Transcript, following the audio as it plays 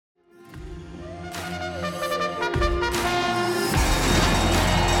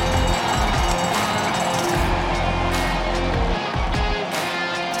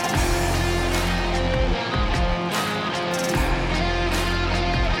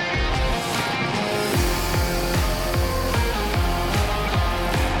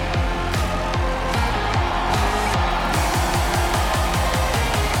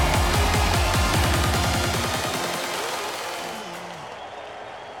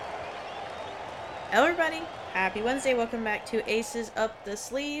Hello, everybody. Happy Wednesday. Welcome back to Aces Up the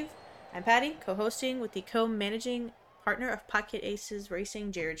Sleeve. I'm Patty, co hosting with the co managing partner of Pocket Aces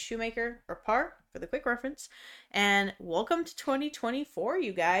Racing, Jared Shoemaker, or PAR for the quick reference. And welcome to 2024,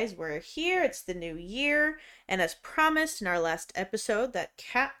 you guys. We're here. It's the new year. And as promised in our last episode that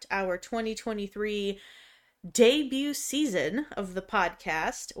capped our 2023 debut season of the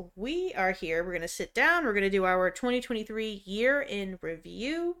podcast, we are here. We're going to sit down. We're going to do our 2023 year in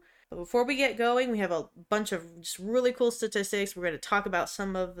review. But before we get going, we have a bunch of just really cool statistics. We're going to talk about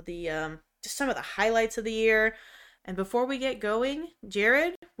some of the just some of the highlights of the year. And before we get going,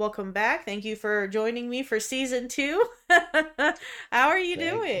 Jared, welcome back. Thank you for joining me for season two. How are you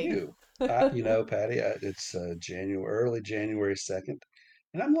Thank doing? you. Patty, it's early January 2nd,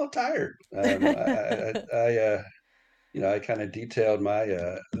 and I'm a little tired. I kind of detailed my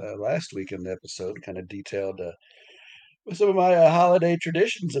last weekend episode, kind of detailed some of my holiday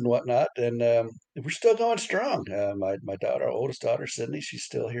traditions and whatnot, and we're still going strong. My daughter, our oldest daughter, Sydney, she's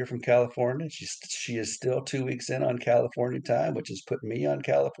still here from California. She is still 2 weeks in on California time, which has put me on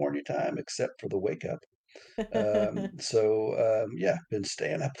California time, except for the wake up. Yeah, been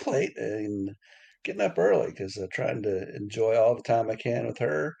staying up late and getting up early because trying to enjoy all the time I can with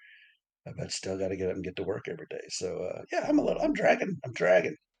her. But still got to get up and get to work every day. Yeah, I'm dragging. I'm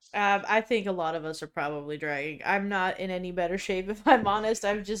dragging. I think a lot of us are probably dragging. I'm not in any better shape, if I'm honest.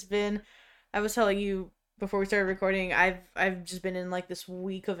 I was telling you before we started recording, I've just been in like this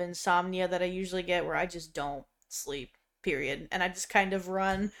week of insomnia that I usually get where I just don't sleep, period. And I just kind of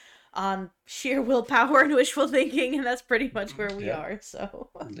run on sheer willpower and wishful thinking, and that's pretty much where we Yeah, are, so.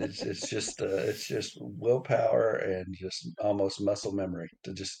 it's just willpower and just almost muscle memory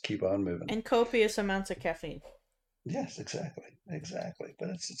to just keep on moving. And copious amounts of caffeine. Yes, exactly, exactly. But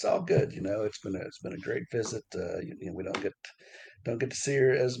it's all good, you know. It's been a great visit. We don't get to see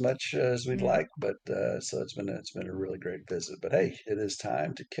her as much as we'd Mm. like, but so it's been a really great visit. But hey, it is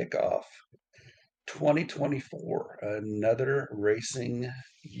time to kick off 2024, another racing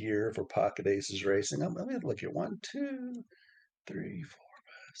year for Pocket Aces Racing. I'm going to look at 1, 2, 3, 4,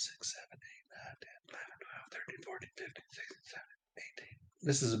 5, 6, 7, 8, 9, 10, 11, 12, 13, 14, 15, 16, 17, 18.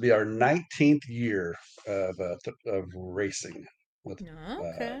 This is to be our 19th year of racing. With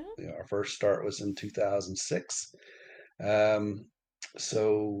Okay. our first start was in 2006. Um,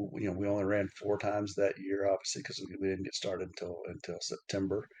 we only ran 4 times that year, obviously, because we didn't get started until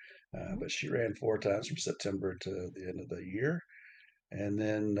September. Mhm. But she ran 4 times from September to the end of the year, and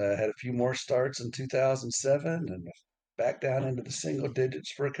then had a few more starts in 2007, and back down into the single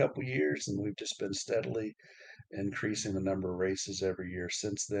digits for a couple years, and we've just been steadily increasing the number of races every year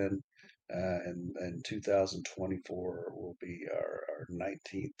since then. And 2024 will be our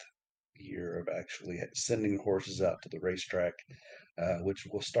 19th year of actually sending horses out to the racetrack, which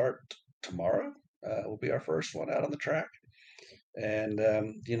will start tomorrow. Will be our first one out on the track, and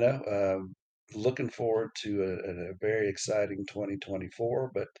looking forward to a very exciting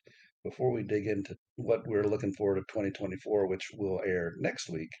 2024. But before we dig into what we're looking forward to 2024, which will air next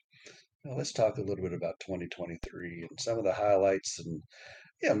week, let's talk a little bit about 2023 and some of the highlights, and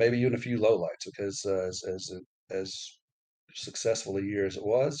yeah, maybe even a few lowlights, because as successful a year as it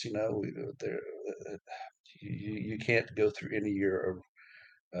was, uh, you can't go through any year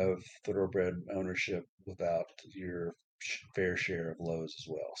of thoroughbred ownership without your fair share of lows as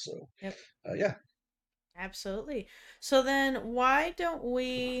well. So, Yep. yeah. Absolutely. So then why don't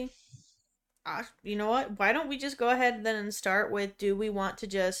we you know what? Why don't we just go ahead then and start with, do we want to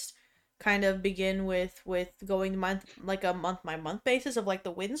just kind of begin with going month, like a month by month basis of like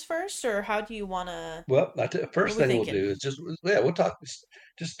the wins first, or how do you want to, Well, what are first we thing we'll thinking? do is we'll talk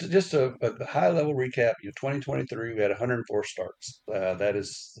just a high level recap. 2023, we had 104 starts. That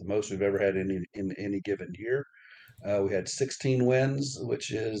is the most we've ever had in any given year. We had 16 wins,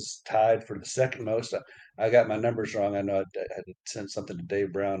 which is tied for the second most. I got my numbers wrong. I know I had to send something to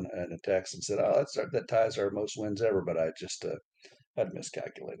Dave Brown in a text and said, "Oh, that ties our most wins ever," but I just had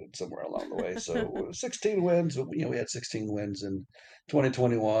miscalculated somewhere along the way. So 16 wins. We had 16 wins in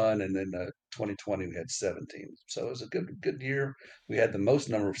 2021, and then 2020 we had 17. So it was a good year. We had the most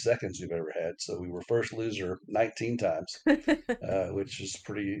number of seconds we've ever had. So we were first loser 19 times, which is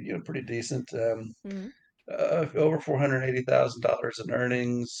pretty decent. Mhm. Over $480,000 in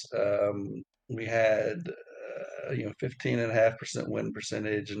earnings. We had 15.5% win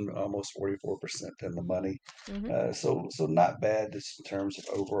percentage and almost 44% in the money. Mhm. So not bad just in terms of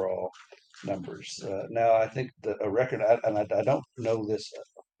overall numbers. Now I think that a record, and I don't know this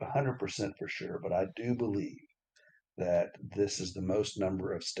 100% for sure, but I do believe that this is the most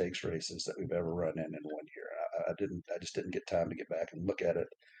number of stakes races that we've ever run in one year. I just didn't get time to get back and look at it,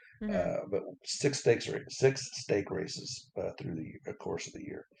 Mm-hmm. But six stake races through the course of the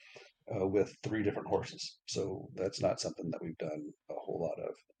year with three different horses. So that's not something that we've done a whole lot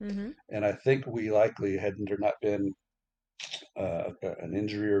of. Mm-hmm. And I think we likely had there not been an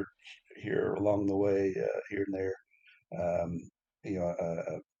injury or here along the way, here and there. Um, you know,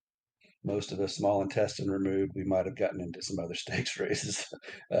 most of the small intestine removed, we might have gotten into some other stakes races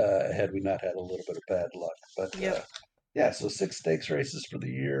had we not had a little bit of bad luck. But Yep. yeah, so six stakes races for the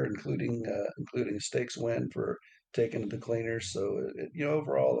year, including a stakes win for taking to the cleaners. So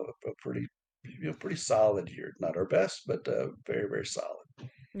overall a pretty pretty solid year. Not our best, but very very solid.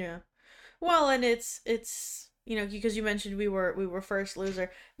 Yeah. Well, and it's because you mentioned we were first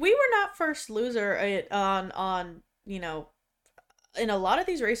loser. We were not first loser on in a lot of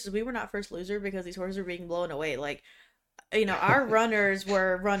these races we were not first loser because these horses are being blown away. Like our runners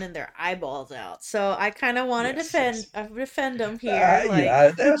were running their eyeballs out. So I kind of want to Yes, yes. defend them here.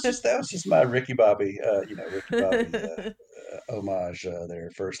 Like, That was just my Ricky Bobby, Ricky Bobby homage there,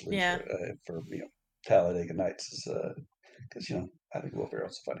 first yeah, loser for Talladega Nights is because I think Will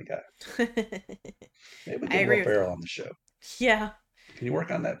Ferrell's a funny guy. So maybe we I get agree Will with you. Ferrell on the show. Yeah, Can you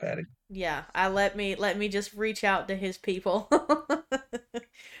work on that, Patty? yeah. I let me just reach out to his people,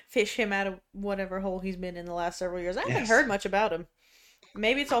 fish him out of whatever hole he's been in the last several years. I haven't Yes. heard much about him.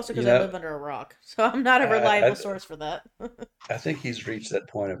 Maybe it's also You because I know, live under a rock, so I'm not a I, reliable I source for that. I think he's reached that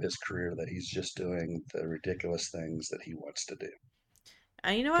point of his career that he's just doing the ridiculous things that he wants to do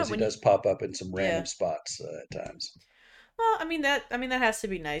And you know because what? he When you does pop up in some Yeah. random spots at times. Well, I mean that has to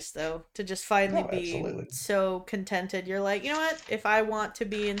be nice though, to just finally Oh, be absolutely. so contented. You're like, you know what? If I want to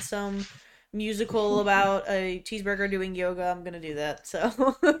be in some musical about a cheeseburger doing yoga, I'm gonna do that.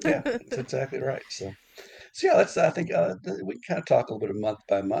 So Yeah, that's exactly right. So yeah, let's. I think we can kind of talk a little bit of month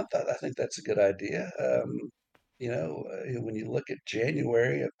by month. I think that's a good idea. When you look at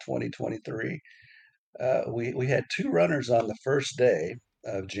January of 2023, we had two runners on the first day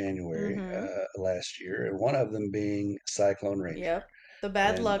of January Mm-hmm. last year, and one of them being Cyclone Ranger. Yep. The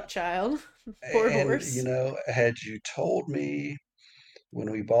bad And luck child. Poor horse. had you told me when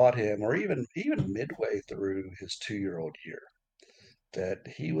we bought him, or even midway through his 2-year-old year, that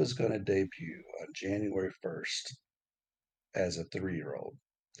he was going to debut on January 1st as a 3-year-old,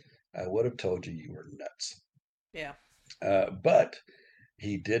 I would have told you you were nuts. Yeah. But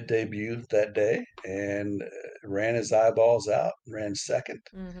he did debut that day and ran his eyeballs out, ran second,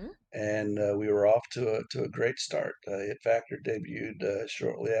 Mm-hmm. and we were off to a great start. It Factor debuted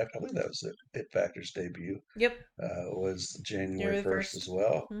shortly after. I believe that was It Factor's debut. Yep. Was You're January the 1st as first.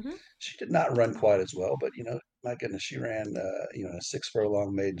 well. Mm-hmm. She did not run quite as well, but my goodness, she ran a 6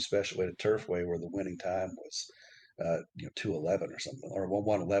 furlong maiden special weight at Turfway where the winning time was 2:11 or something, or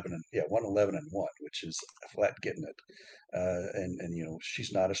 1:11 and 1:11 and 1, which is flat getting it. And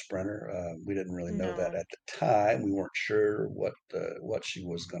she's not a sprinter. We didn't really know that No. at the time. We weren't sure what she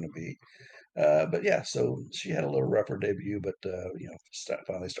was going to be. But yeah, so she had a little rougher debut, but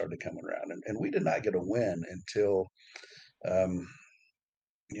finally started coming around, and we did not get a win um,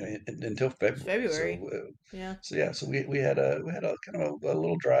 until February. February. Yeah. So yeah, so we had a kind of a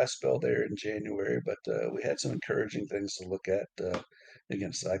little dry spell there in January, but we had some encouraging things to look at.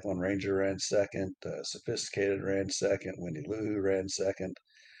 Again, Cyclone Ranger ran second, Sophisticated ran second, Windy Lou ran second,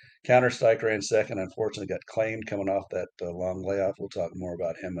 Counterstrike ran second. Unfortunately, got claimed coming off that long layoff. We'll talk more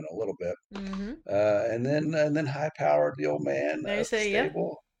about him in a little bit. Mm-hmm. And then high powered the old man There you of the say, yep.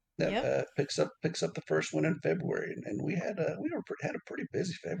 stable that Yep. picks up the first win in February, and had a pretty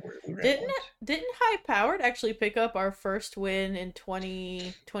busy February. We ran Didn't what? didn't High Powered actually pick up our first win in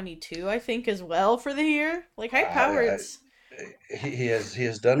 2022, I think, as well for the year? Like High I, Powered's he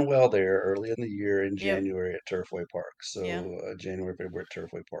has done well there early in the year in Yep. January at Turfway Park. Yeah. So January, February at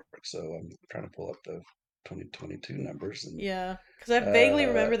Turfway Park. So I'm trying to pull up the 2022 numbers, and Yeah. Because I vaguely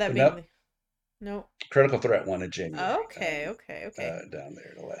remember that being nope, the no. Critical Threat won in January Okay, okay, okay. down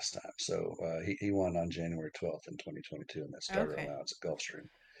there the last time. So he won on January 12th in 2022 in that starter Okay. allowance at Gulfstream.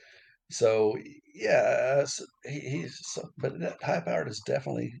 So yeah, so but that high powered is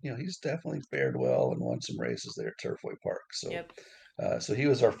definitely he's definitely fared well and won some races there at Turfway Park. So Yep. so he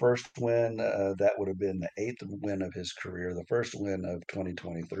was our first win. That would have been the eighth win of his career, the first win of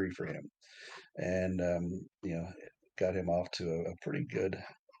 2023 for him, and got him off to a pretty good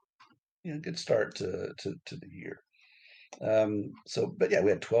start to the year. But yeah, we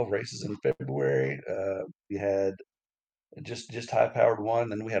had 12 races in February. We had just high powered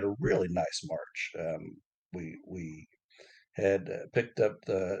one, and we had a really nice March. We had picked up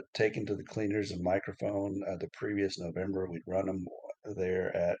the taken to the cleaners and microphone the previous November. We'd run them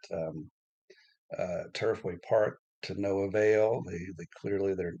there at Turfway Park. to no avail. They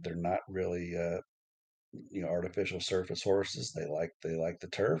clearly they're not really artificial surface horses. They like the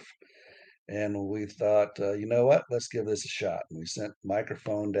turf. And we thought, you know what? Let's give this a shot. And we sent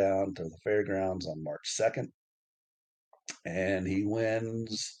Microphone down to the fairgrounds on March 2nd, and he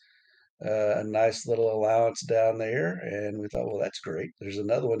wins a nice little allowance down there. And we thought, well, that's great. There's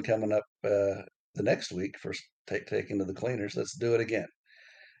another one coming up the next week for taking to the cleaners. Let's do it again.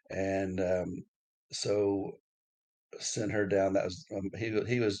 And so sent her down. That was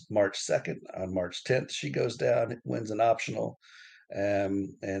he was March 2nd. On March 10th, she goes down, wins an optional,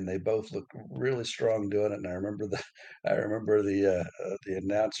 and they both look really strong doing it. And I remember the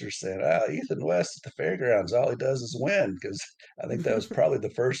announcer saying, Ethan West at the fairgrounds, all he does is win," because I think that was probably the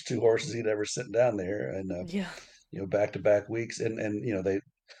first two horses he'd ever sent down there, and Yeah. back to back weeks, and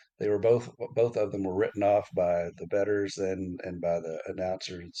they were both of them were written off by the betters and by the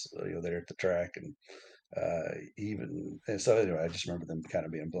announcers, there at the track, and even and so anyway, I just remember them kind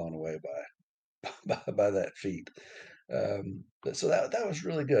of being blown away by that feat. But so that was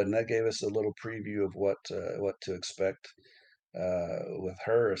really good, and that gave us a little preview of what to expect with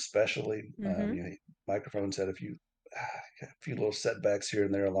her, especially. Mm-hmm. Microphones had a few little setbacks here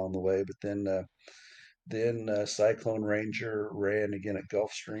and there along the way, but then Cyclone Ranger ran again at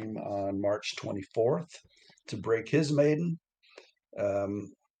Gulfstream on March 24th to break his maiden.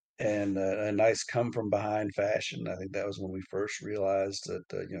 Um, and a nice come from behind fashion. I think that was when we first realized that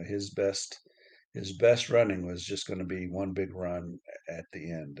his best running was just going to be one big run at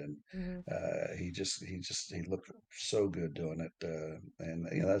the end, and Mm-hmm. he looked so good doing it. And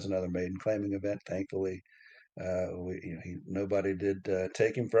that's another maiden claiming event. Thankfully, nobody did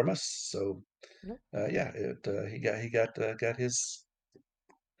take him from us. So Nope. yeah, he got his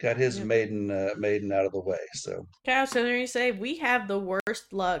Yep. maiden out of the way. So Cow Center, you say we have the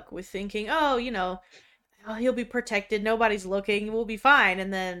worst luck with thinking, oh, oh, he'll be protected. Nobody's looking. We'll be fine.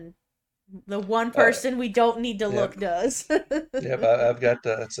 And then the one uh, person we don't need to yeah, look does. Yep, I've got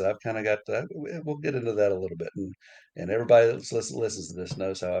so I've kind of got we'll get into that a little bit, and everybody that listens to this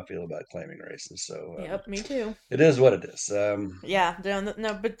knows how I feel about claiming races. So Yep, me too. it is what it is. Yeah,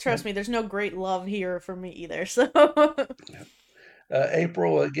 no, but trust me, there's no great love here for me either. So,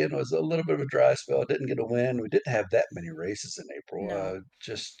 April again was a little bit of a dry spell. Didn't get a win. We didn't have that many races in April. no.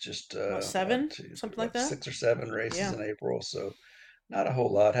 Just What, one, seven? two, three, Something like what, that? 6 or 7 races Yeah. in April. So not a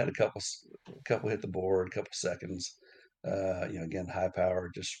whole lot. Had a couple hit the board, a couple seconds. Again, high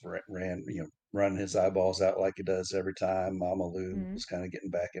power just ran, running his eyeballs out like he does every time. Mama Lou Mm-hmm. was kind of getting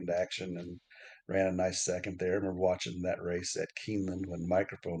back into action and ran a nice second there. I remember watching that race at Keeneland when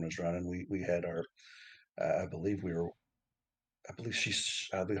Microphone was running. We had our, I believe we were I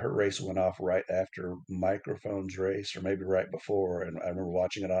believe her race went off right after Microphone's race, or maybe right before. And I remember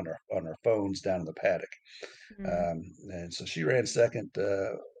watching it on our phones down in the paddock. Mm-hmm. And so she ran second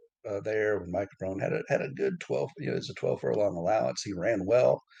there when Microphone had a good 12. It's a 12 furlong allowance. He ran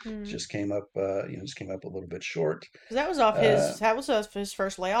well, Mm-hmm. just came up a little bit short. Because that was off Uh, his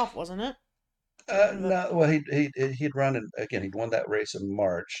first layoff, wasn't it? The, no, well, he'd run again. He'd won that race in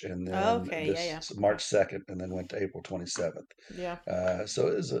March, and oh, then okay, yeah, this yeah, okay, March 2nd, and then went to April 27th. yeah. So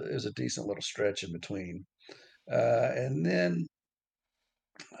it was a decent little stretch in between. And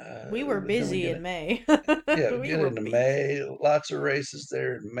We were then we busy get in May. yeah, We get were into busy. May. Lots of races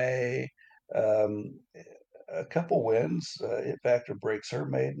there in May. Um, a couple wins. It Factor breaks her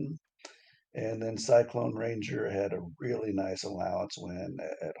maiden, and then Cyclone Ranger had a really nice allowance win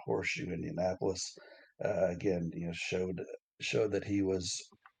at Horseshoe, Indianapolis. Again, showed that he was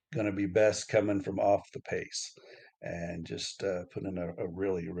going to be best coming from off the pace, and just put in a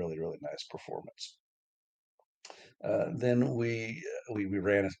really, really, really nice performance. Then we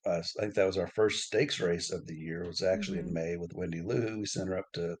ran. I think that was our first stakes race of the year. It was actually Mm-hmm. in May with Wendy Lou. We sent her up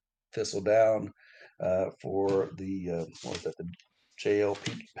to Thistledown for the what was that, the JL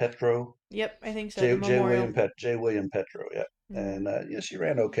Petro Yep, I think so. The J memorial. William Petro. Yeah, Mm-hmm. and she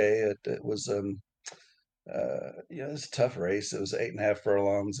ran okay. It was it's a tough race. It was 8.5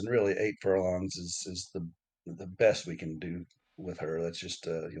 furlongs, and really 8 furlongs is the best we can do with her. That's just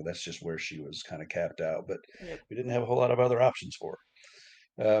where she was kind of capped out. But Yep. we didn't have a whole lot of other options for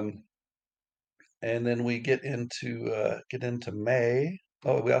her. And then we get into May.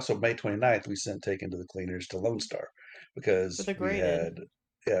 Oh, we also May 29th we sent taken to the cleaners to Lone Star With because a we graded.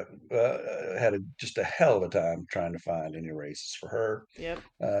 had just a hell of a time trying to find any races for her. Yep.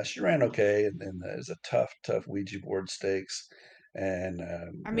 She ran okay, and it was a tough Ouija board stakes, and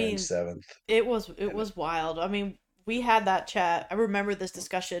I ran mean, seventh. it And was wild. I mean, we had that chat. I remember this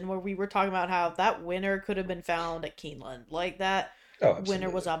discussion where we were talking about how that winner could have been found at Keeneland. Like that. Oh, winner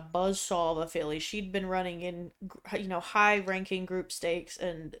was absolutely. a buzzsaw of a filly. She'd been running in, high ranking group stakes,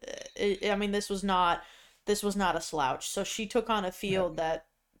 and I mean, this was not a slouch. So she took on a Yeah. field that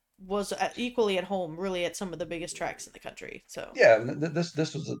was equally at home, really, at some of the biggest tracks in the country. So Yeah, and this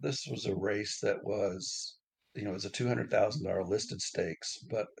was a race that was, you know, it was a $200,000 listed stakes,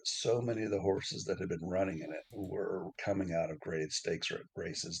 but so many of the horses that had been running in it were coming out of graded stakes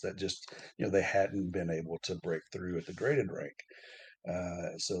races that just, you know, they hadn't been able to break through at the graded rank.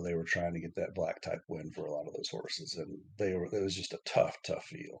 So they were trying to get that black type win for a lot of those horses, and it was just a tough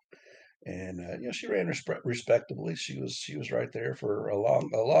field. And you know, she ran respectably. She was right there for a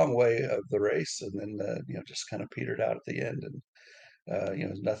long way of the race, and then you know, just kind of petered out at the end. And you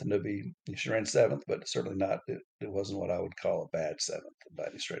know, nothing to be. She ran seventh, but certainly not. It wasn't what I would call a bad seventh by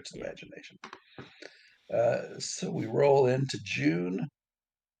any stretch of the yeah, imagination. So we roll into June.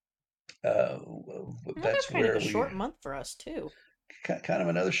 another That's kind of where a we short month for us too. kind of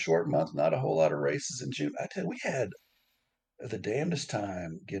another short month. Not a whole lot of races in June. I tell you, we had the damnedest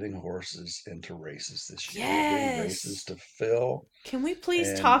time getting horses into races this year. We were getting races Yes. to fill, Can we please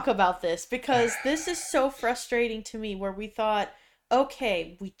and talk about this? Because this is so frustrating to me where we thought,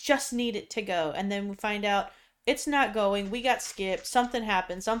 okay, we just need it to go. And then we find out it's not going. We got skipped. Something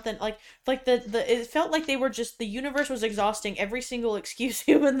happened. Something like it felt like they were just the universe was exhausting every single excuse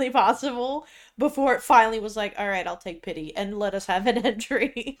humanly possible before it finally was like, all right, I'll take pity and let us have an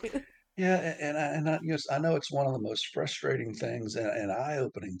entry. yeah, yes, I know it's one of the most frustrating things and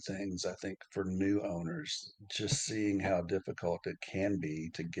eye-opening things, I think, for new owners, just seeing how difficult it can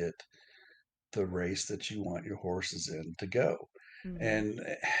be to get the race that you want your horses in to go. Mhm. And,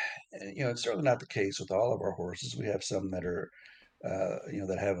 you know, it's certainly not the case with all of our horses. We have some that are, you know,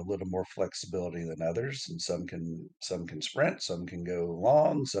 that have a little more flexibility than others, and some can sprint, some can go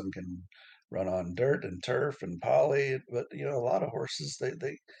long, some can run on dirt and turf and poly. But you know, a lot of horses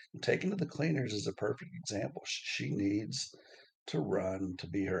they taken to the cleaners is a perfect example. She needs to run to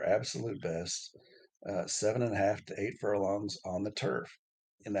be her absolute best, 7.5 to 8 furlongs on the turf.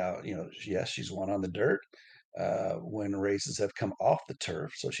 And now, you know, yes, she's won on the dirt when races have come off the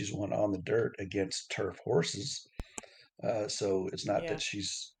turf. So she's won on the dirt against turf horses. So it's not Yeah. that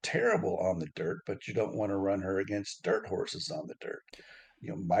she's terrible on the dirt, but you don't want to run her against dirt horses on the dirt. You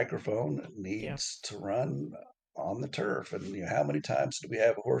know, Microphone Yeah. needs to run on the turf. And you know, how many times do we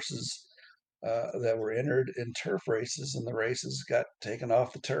have horses that were entered in turf races and the races got taken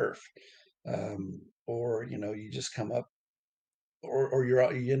off the turf? Or you know, you just come up, or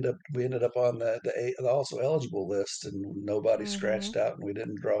you end up we ended up on the also eligible list and nobody Mhm. scratched out and we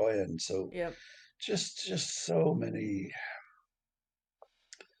didn't draw in. So Yep. just so many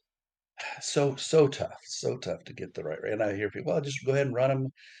so tough to get the right. And I hear people, well, just go ahead and run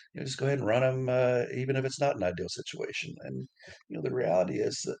them. You know, just go ahead and run them, even if it's not an ideal situation. And you know, the reality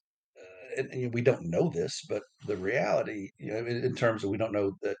is that, and we don't know this, but the reality, you know, in terms of we don't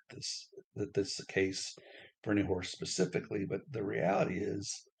know that this is the case for any horse specifically, but the reality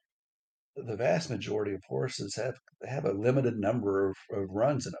is the vast majority of horses have a limited number of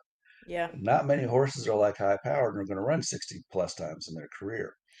runs in them. Yeah. Not many horses are like high powered and are going to run 60 plus times in their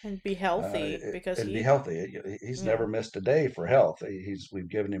career And be healthy because and be he healthy. He's yeah. never missed a day for health. We've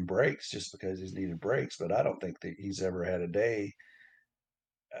given him breaks just because he's needed breaks, but I don't think that he's ever had a day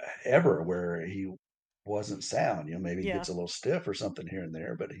ever where he wasn't sound. You know, maybe he Yeah. gets a little stiff or something here and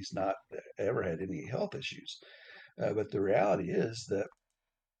there, but he's not ever had any health issues. But the reality is that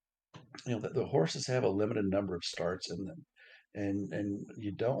you know that the horses have a limited number of starts in them, and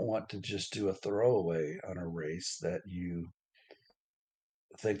you don't want to just do a throwaway on a race that you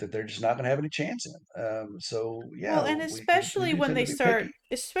think that they're just not going to have any chance in. So Well, yeah, and we especially do when tend to they be start, picky.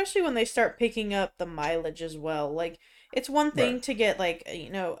 especially when they start picking up the mileage as well. Like, it's one Right, thing to get like,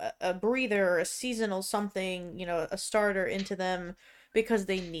 a breather or a seasonal something, a starter into them because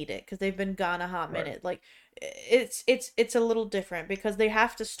they need it because they've been gone a hot right. minute. Like, it's a little different because they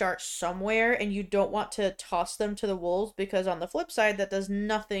have to start somewhere, and you don't want to toss them to the wolves because on the flip side, that does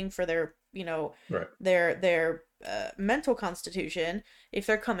nothing for their, Right. mental constitution if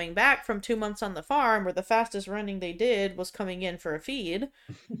they're coming back from 2 months on the farm where the fastest running they did was coming in for a feed,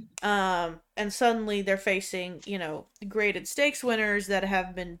 and suddenly they're facing, graded stakes winners that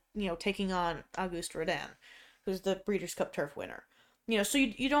have been, taking on Auguste Rodin, who's the Breeders' Cup Turf winner. So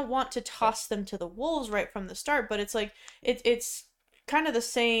you don't want to Yeah. toss them to the wolves right from the start, but it's like it's kind of the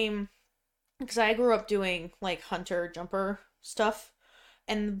same because I grew up doing like hunter jumper stuff,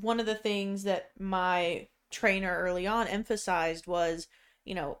 and one of the things that my trainer early on emphasized was,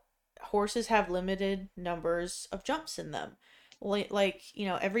 you know, horses have limited numbers of jumps in them. Like,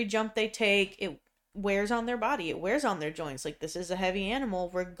 every jump they take, wears on their body, it wears on their joints. Like, this is a heavy animal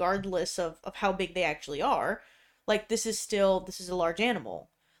regardless of how big they actually are. Like, this is a large animal.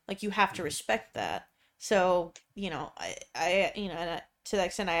 Like, you have to Mhm. respect that. So, I to that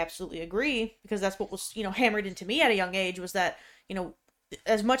extent I absolutely agree, because that's what was, hammered into me at a young age, was that, you know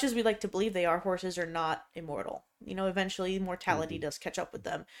as much as we like to believe they are, horses are not immortal. Eventually mortality Mhm. does catch up with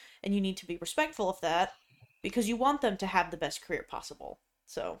them, and you need to be respectful of that, because you want them to have the best career possible.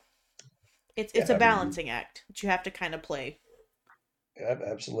 So it's Yeah, a I mean, balancing act that you have to kind of play.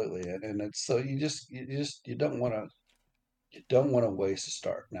 absolutely, and it's so you don't want to waste a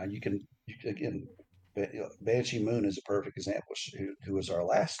start. Now again, Banshee Moon is a perfect example. Who was our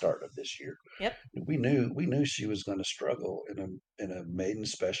last start of this year. Yep. We knew she was going to struggle in a maiden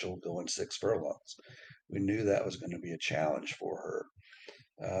special going 6 furlongs. We knew that was going to be a challenge for her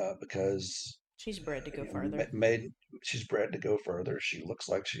because She's bred to go you know, farther. made she's bred to go further. She looks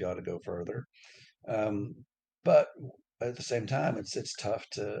like she ought to go further. Um, but at the same time, it's tough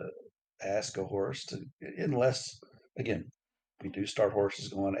to ask a horse to, unless again, we do start horses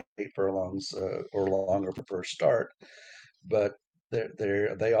going 8 furlongs or longer for first start, but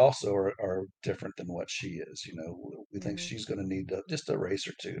they also are different than what she is. We think Mm-hmm. she's going to need just a race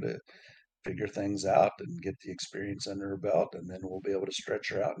or two to figure things out and get the experience under her belt, and then we'll be able to stretch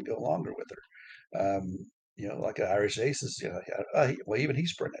her out and go longer with her. Like an Irish Aces, well, even he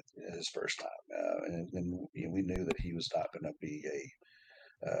sprinted his first time, and we knew that he was not going to be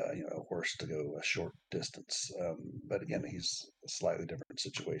a horse to go a short distance. But again, he's a slightly different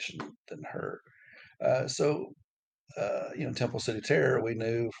situation than her. Temple City Terror, we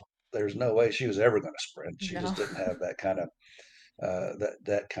knew there's no way she was ever going to sprint. She No. just didn't have that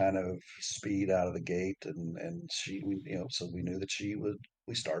kind of speed out of the gate, and so we knew that she would.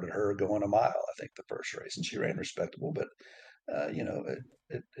 We started her going a mile, I think, the first race, and she ran respectable, but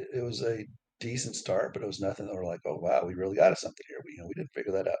it was a decent start, but it was nothing that we're like, oh wow, we really got us something here. We didn't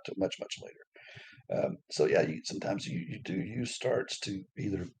figure that out till much later. So yeah, sometimes you do use starts to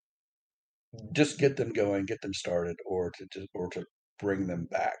either just get them going, get them started, or to bring them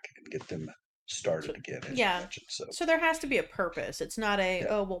back and get them So started again, as you yeah. mentioned. So So there has to be a purpose. It's not a, yeah.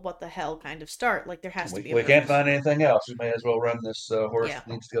 oh well, what the hell kind of start. Like, there has to we, be a we can't purpose. find anything else. We may as well run this horse Yeah. that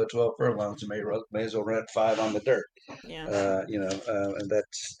needs to go 12 furlongs. We may as well run it 5 on the dirt. Yeah. And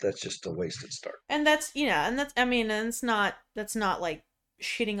that's just a wasted start. And that's, I mean, and that's not like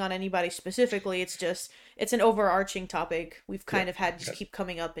shitting on anybody specifically. It's just, it's an overarching topic we've Yeah. kind of had just Okay. keep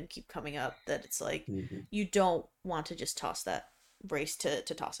coming up and keep coming up, that it's like, Hmm. you don't want to just toss that race to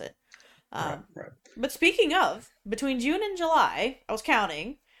toss it. Right. Um, Right. but speaking of, between June and July, I was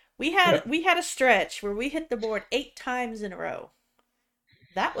counting. We had Yep. we had a stretch where we hit the board 8 times in a row.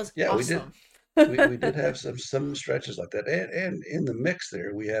 That was Yeah, we did. awesome. We did have some stretches like that, and in the mix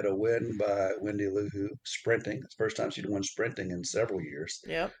there, we had a win by Wendy Lou Who sprinting. It's the first time she'd won sprinting in several years.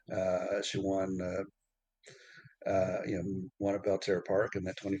 Yep. She won at Belterra Park in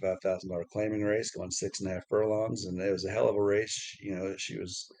that $25,000 claiming race, going 6.5 furlongs, and it was a hell of a race.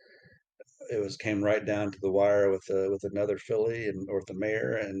 It was came right down to the wire with another filly and North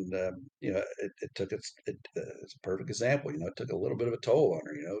Mare, and it took it's a perfect example. It took a little bit of a toll on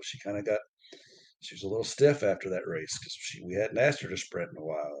her. She was a little stiff after that race because we hadn't asked her to sprint in a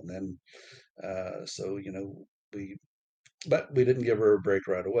while, and then so we but we didn't give her a break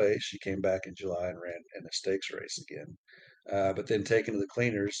right away. She came back in July and ran in a stakes race again. But then taken to the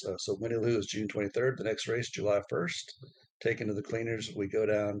cleaners. So Winnie Lou is June 23rd. The next race, July 1st. Taken to the cleaners, we go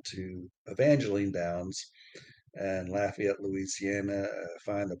down to Evangeline Downs and Lafayette, Louisiana.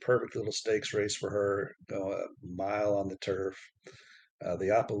 Find the perfect little stakes race for her. Go a mile on the turf. The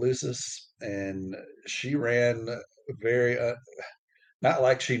Opelousas, and she ran very not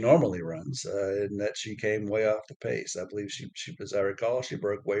like she normally runs, in that she came way off the pace. I believe as I recall, she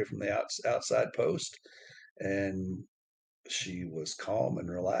broke away from the outside post, and she was calm and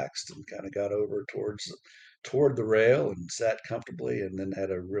relaxed and kind of got over toward the rail and sat comfortably, and then had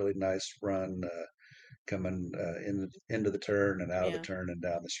a really nice run coming into the turn and out of the Yeah. turn and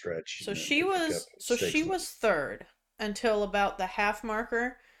down the stretch, So and then she pick up was so stakes she wins. was third until about the half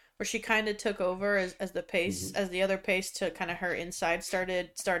marker, where she kind of took over as the pace, Hmm. as the other pace to kind of her inside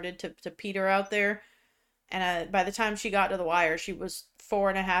started to peter out there. And by the time she got to the wire, she was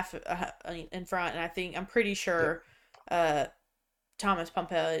 4.5 in front, and I'm pretty Yep. sure uh, Thomas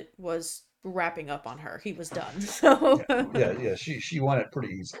Pumpel was wrapping up on her. He was done. So Yeah. She won it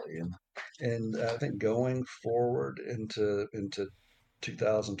pretty easily, and I think going forward into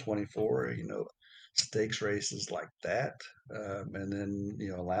 2024, stakes races like that, and then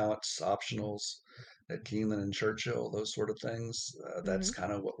allowance optionals at Keeneland and Churchill, those sort of things. That's Mm-hmm.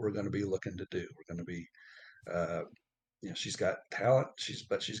 kind of what we're going to be looking to do. We're going to be, uh, she's got talent.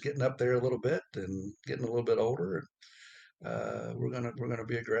 She's getting up there a little bit and getting a little bit older. We're gonna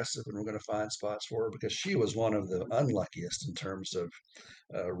be aggressive, and we're gonna find spots for her because she was one of the unluckiest in terms of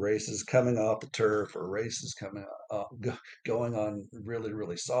races coming off the turf or races going on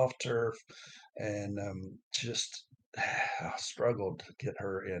really soft turf, and just struggled to get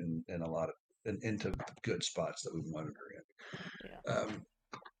her in a lot of into good spots that we wanted her Yeah. in.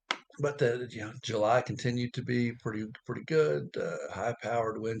 But the July continued to be pretty good. High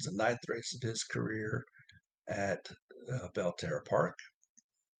powered wins the ninth race of his career at Belterra Park.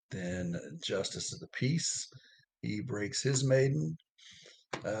 Then Justice of the Peace, he breaks his maiden.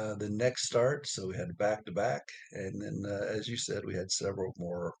 The next start, so we had back to back, and then as you said, we had several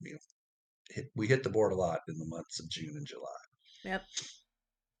more. We hit the board a lot in the months of June and July, Yep.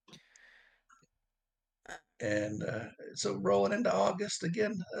 and so rolling into August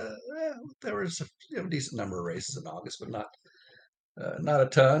again, there was a decent number of races in August, but not a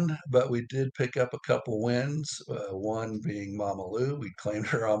ton. But we did pick up a couple wins. One being Mama Lou. We claimed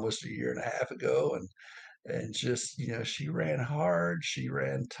her almost a year and a half ago, and just she ran hard, she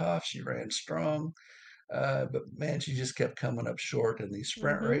ran tough, she ran strong. But man, she just kept coming up short in these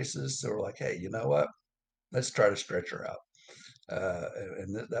sprint Mm-hmm. races. So we're like, hey, you know what? Let's try to stretch her out.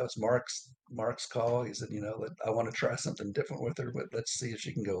 And that was Mark's call. He said, I want to try something different with her, but let's see if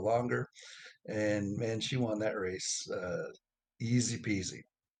she can go longer. And man, she won that race, easy peasy.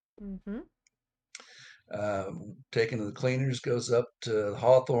 Mm-hmm. Taken to the cleaners, goes up to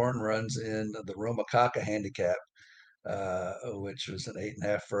Hawthorne, runs in the Romacaka handicap, which was an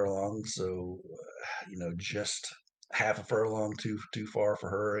 8.5 furlong. So, just half a furlong too far for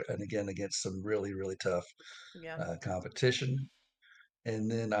her, and again against some really tough Yeah. competition.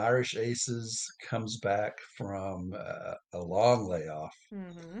 And then Irish Aces comes back from a long layoff.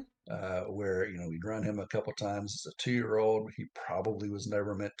 Mm-hmm. Where we'd run him a couple times as a 2-year-old. He probably was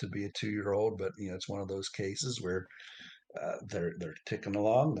never meant to be a 2-year-old, but it's one of those cases where they're ticking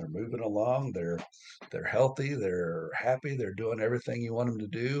along, they're moving along, they're healthy, they're happy, they're doing everything you want them to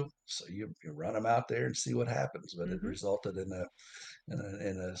do. So you run them out there and see what happens. But it Mm-hmm. resulted in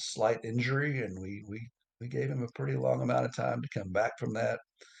a slight injury, and we gave him a pretty long amount of time to come back from that.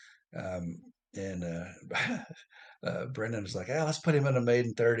 Um, and Brendan was like, "Hey, let's put him in a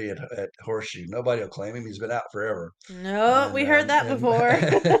maiden 30 at Horseshoe. Nobody will claim him. He's been out forever." No, And we heard that and before.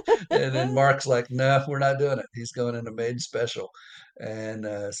 and then Mark's like, "No, we're not doing it. He's going in a maiden special." And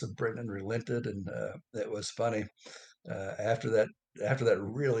so Brendan relented, and it was funny. After that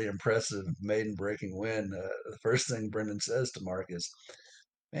really impressive maiden breaking win, the first thing Brendan says to Mark is,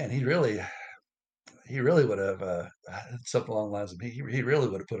 "Man, he really would have something along the lines of he really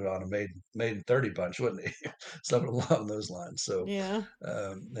would have put it on a maiden 30 bunch, wouldn't he?" Something along those lines. So, Yeah.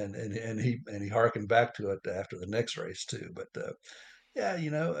 and he harkened back to it after the next race too. But yeah,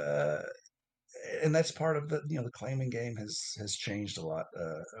 and that's part of the claiming game has changed a lot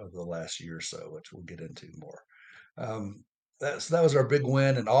over the last year or so, which we'll get into more. Um, that was our big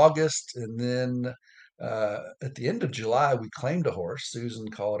win in August, and then at the end of July, we claimed a horse. Susan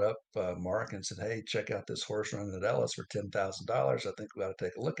called up Mark and said, "Hey, check out this horse running at Ellis for $10,000. I think we ought to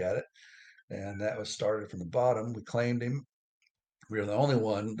take a look at it." And that was started from the bottom. We claimed him. We were the only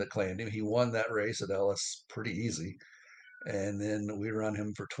one that claimed him. He won that race at Ellis pretty easy, and then we run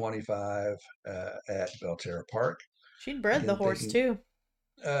him for 25 at Belterra Park. She'd bred the Again, horse thinking too.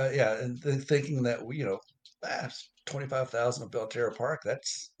 yeah, and thinking that 25,000 of Belterra Park.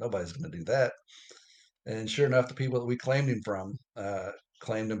 That's nobody's going to do that. And sure enough, the people that we claimed him from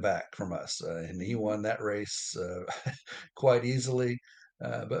claimed him back from us, and he Mm-hmm. won that race quite easily.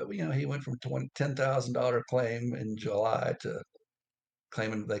 But he went from $10,000 claim in July to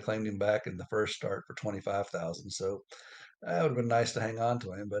claiming they claimed him back in the first start for 25,000. So it would have been nice to hang on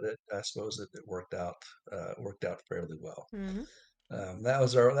to him, but I suppose it worked out fairly well. Mm-hmm. That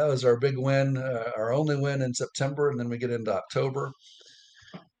was our big win, our only win in September, and then we get into October.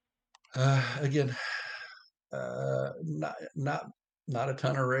 Again, not a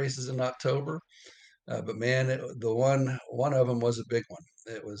ton of races in October, but man, the one of them was a big one.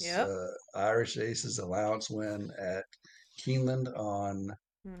 It was Yep. Irish Aces allowance win at Keeneland on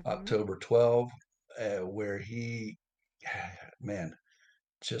Mm-hmm. October 12, where he, man,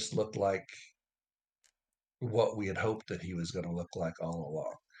 just looked like what we had hoped that he was going to look like all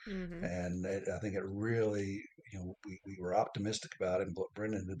along. Mm-hmm. And I think it really, we were optimistic about him. But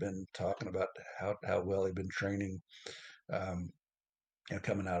Brendan had been talking about how well he'd been training, um,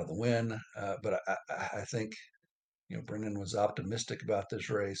 coming out of the win. But I think, Brendan was optimistic about this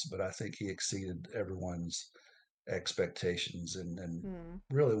race, but I think he exceeded everyone's expectations, and Hmm.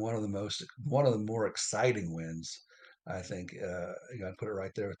 really one of the more exciting wins. I think I'd put it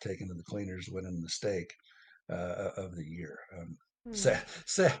right there with taking to the cleaners, winning the stake of the year. Hmm.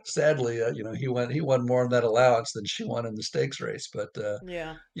 Sadly, he won more in that allowance than she won in the stakes race, but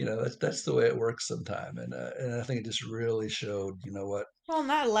Yeah. that's the way it works sometime, and I think it just really showed, what, Well, and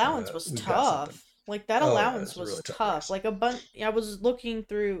that allowance was we've got something. tough. Like that Oh yeah, allowance it's a was really tough tough. race. Like a bunch. I was looking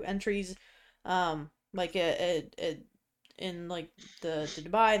through entries, like in like the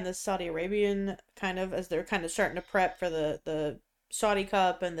Dubai and the Saudi Arabian kind of as they're kind of starting to prep for the Saudi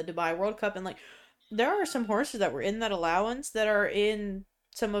Cup and the Dubai World Cup, and like there are some horses that were in that allowance that are in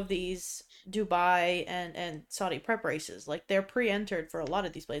some of these Dubai and Saudi prep races. Like they're pre-entered for a lot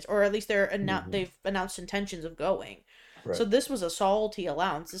of these plays, or at least Hmm. they've announced intentions of going. So Right. this was a salty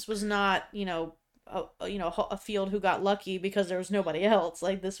allowance. This was not, a field who got lucky because there was nobody else.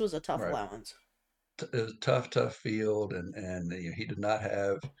 Like this was a tough Right. allowance. It was a tough field, and he did not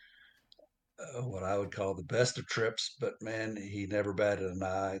have what I would call the best of trips, but man, he never batted an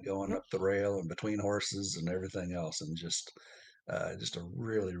eye going Yep. up the rail and between horses and everything else, and just a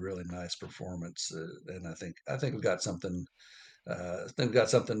really really nice performance. And I think we've got something. I think we've got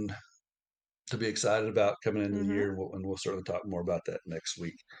something to be excited about coming into the Mm-hmm. year, and we'll certainly talk more about that next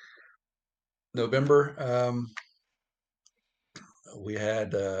week. November, we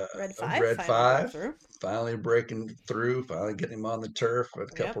had Red a five Red finally broke Five through. finally breaking through, finally getting him on the turf with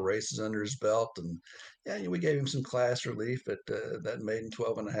a Yep. couple races under his belt, and yeah, we gave him some class relief at that maiden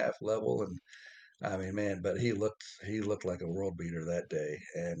 12 and a half level, and I mean, man, but he looked like a world beater that day,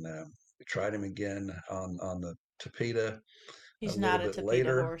 and we tried him again on the Tapeta a He's little not a bit Tapeta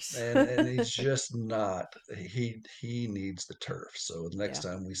later, horse. and he's just not. He needs the turf. So the next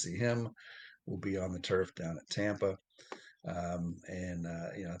Yeah. time we see him, we'll be on the turf down at Tampa. And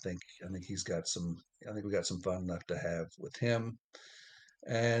I think he's got some. I think we got some fun left to have with him.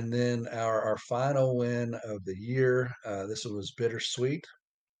 And then our final win of the year. This was bittersweet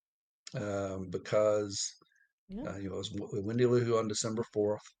because Yeah. it was Wendy Lou on December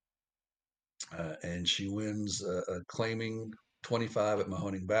 4th, and she wins claiming 25 at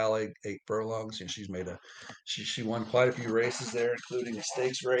Mahoning Valley, 8 furlongs. And she won quite a few races there, including a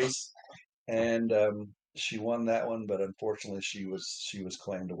stakes race, and she won that one. But unfortunately, she was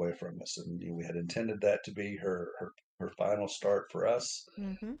claimed away from us, and we had intended that to be her final start for us,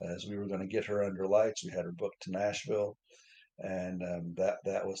 Mm-hmm. as we were going to get her under lights. We had her booked to Nashville, and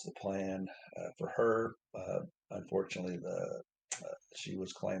that was the plan for her. Unfortunately, she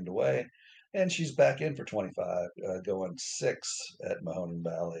was claimed away, and she's back in for 25, going 6 at Mahoning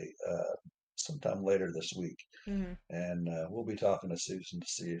Valley sometime later this week. Mm-hmm. And we'll be talking to Susan to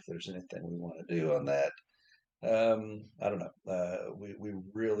see if there's anything we want to do on that. I don't know. We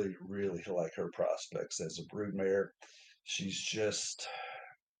really, really like her prospects as a broodmare. She's just,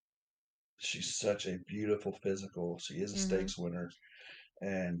 she's such a beautiful physical. She is a Mm-hmm. stakes winner,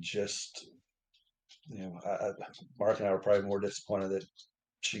 and just, Mark and I were probably more disappointed that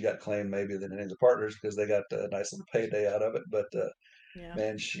she got claimed maybe than any of the partners because they got a nice little payday out of it. But Yeah.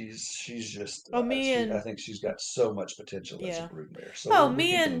 man, she's just Oh, me I and think she's got so much potential as a yeah. broodmare. So Oh, we're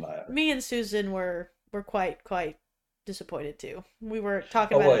keeping an eye on her. me and Susan were quite disappointed too. We were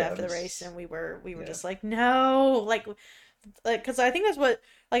talking Oh about well, it yeah, after the race, and we were yeah, just like, no, like because I think that's what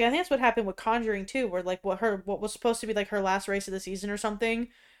like I think that's what happened with Conjuring too, where like what was supposed to be like her last race of the season or something,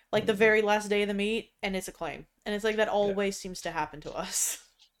 like the hmm very last day of the meet, and it's a claim, and it's like that yeah. always seems to happen to us.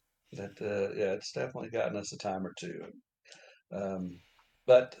 Yeah, it's definitely gotten us a time or two. Um,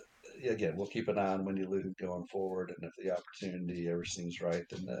 but again, we'll keep an eye on Wendy Lou going forward, and if the opportunity ever seems right,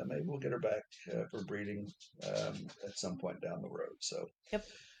 then maybe we'll get her back for breeding at some point down the road. So, Yep.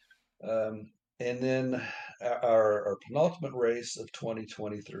 um, and then our penultimate race of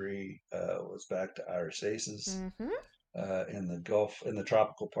 2023 was back to Irish Aces Mm-hmm. in the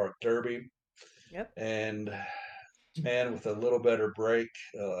Tropical Park Derby, Yep. and man, with a little better break,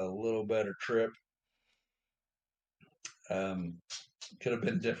 a little better trip. Um, could have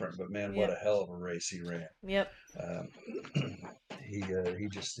been different, but man, what a Yep. hell of a race he ran. Yep. Um, he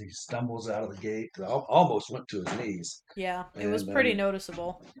stumbles out of the gate, almost went to his knees, Yeah. It was and pretty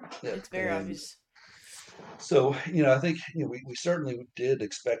noticeable. yeah, It's very and obvious. so I think we certainly did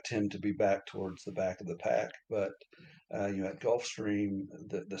expect him to be back towards the back of the pack, but at Gulfstream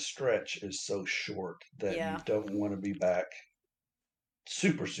the stretch is so short that you Yeah. don't want to be back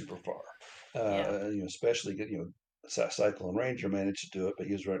super far. Yeah. Especially Cyclone Ranger managed to do it, but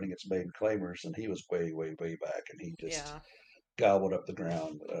he was running against maiden claimers, and he was way back, and he just Yeah. gobbled up the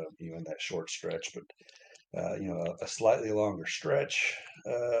ground, in that short stretch. But a slightly longer stretch,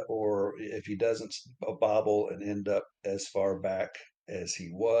 or if he doesn't bobble and end up as far back as he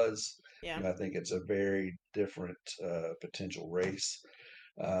was, Yeah. I think it's a very different potential race.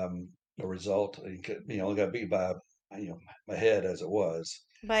 Um, the result, only got beat by my head as it was,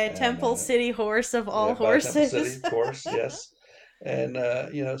 By a and Temple City horse of yeah, all by Temple City, horses. of course, yes. And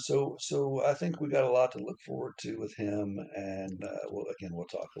so I think we got a lot to look forward to with him, and we'll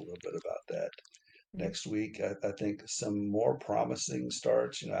talk a little bit about that Yep. next week. I think some more promising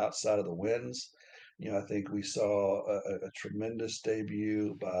starts, outside of the wins. I think we saw a tremendous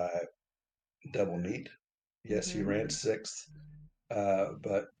debut by Double Neat. Yes, he Mm-hmm. ran sixth,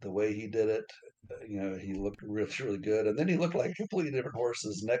 but the way he did it, he looked really, really good. And then he looked like a completely different horse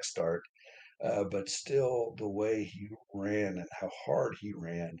his next start. But still, the way he ran and how hard he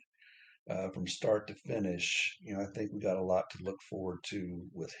ran from start to finish, I think we got a lot to look forward to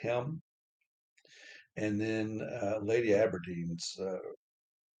with him. And then Lady Aberdeen's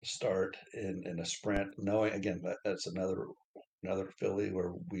start in a sprint, knowing again that's another filly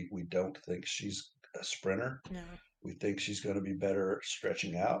where we don't think she's a sprinter. No. We think she's going to be better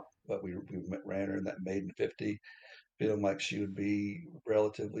stretching out, but we ran her in that maiden 50, feeling like she would be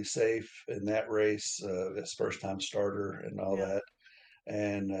relatively safe in that race, as first time starter and all Yeah. that.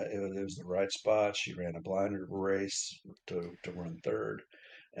 And it was the right spot. She ran a blinder race to run third,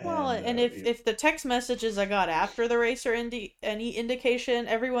 Well, and and if the text messages I got after the race are any indication,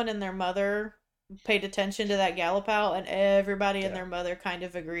 everyone and their mother paid attention to that gallop out, and everybody and yeah, their mother kind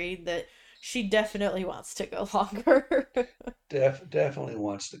of agreed that she definitely wants to go longer. definitely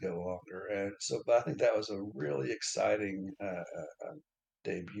wants to go longer. And so, but I think that was a really exciting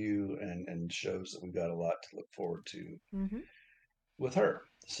debut, and shows that we've got a lot to look forward to Mm-hmm. with her.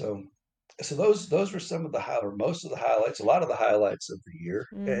 So those were some of the or most of the highlights, a lot of the highlights of the year.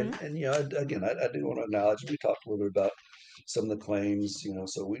 Mm-hmm. And again, I do want to acknowledge we talked a little bit about some of the claims.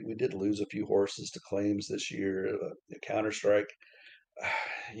 So we did lose a few horses to claims this year. Counter Strike,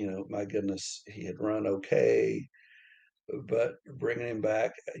 my goodness, he had run okay, but bringing him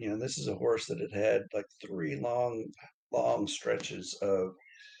back, this is a horse that had had like three long stretches of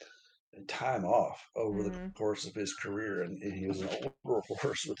time off over the Mm-hmm. course of his career, and he was an older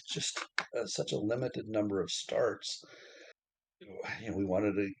horse with just such a limited number of starts. We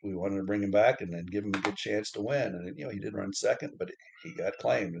wanted to bring him back and then give him a good chance to win. And he did run second, but he got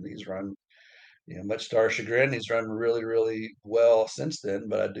claimed, and he's run. Much to our chagrin, he's run really, really well since then.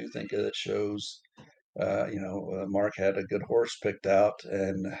 But I do think that it shows. Mark had a good horse picked out,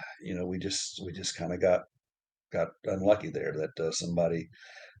 and we just kind of got unlucky there that somebody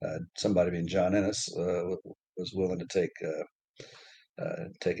being John Ennis was willing to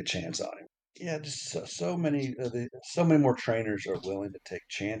take a chance on him. Yeah, just so many more trainers are willing to take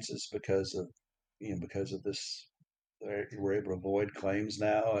chances because of this. We're able to avoid claims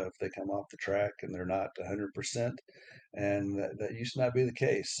now if they come off the track and they're not 100%, and that used to not be the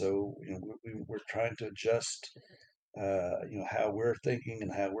case. So we're trying to adjust how we're thinking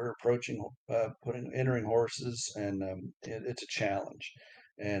and how we're approaching entering horses, and it's a challenge.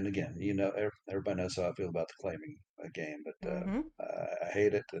 And again, everybody knows how I feel about the claiming game, but Mm-hmm. I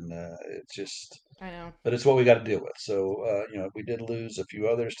hate it, and it's just. I know. But it's what we got to deal with. So we did lose a few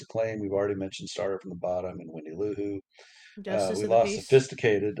others to claim. We've already mentioned Starter from the Bottom and Winnie Lou Who. Justice We of the lost peace.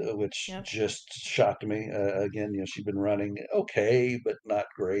 Sophisticated, which Yep. just shocked me. Again, she'd been running okay, but not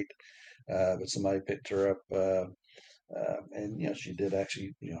great. But somebody picked her up. And she did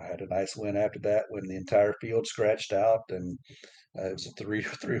actually had a nice win after that when the entire field scratched out, and it was a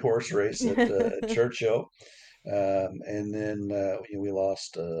three horse race at Churchill. And then we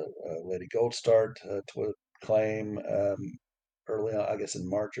lost Lady Gold Start to a claim early on, I guess in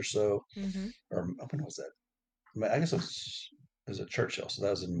March or so, Mm-hmm. or when was that? I guess it was at Churchill, so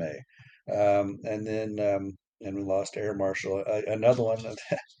that was in May. And we lost Air Marshal, another one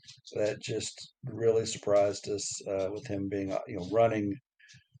that just really surprised us with him being running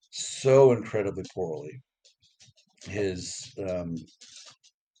so incredibly poorly. His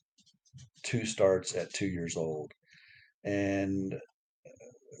two starts at 2 years old, and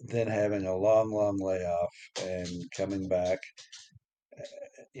then having a long layoff and coming back.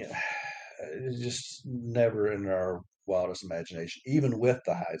 Yeah, it's just never in our wildest imagination. Even with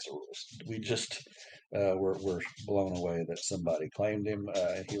the Heise rules, we just were blown away that somebody claimed him.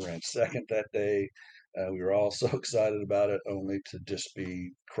 He ran second that day. We were all so excited about it, only to just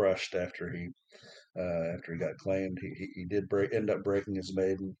be crushed after he got claimed. He did end up breaking his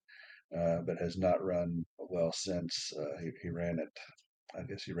maiden, but has not run well since. He ran it. I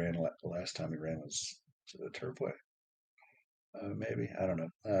guess he ran the last time he ran was to the Turfway. maybe I don't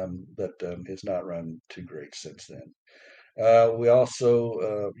know, but it's not run too great since then. We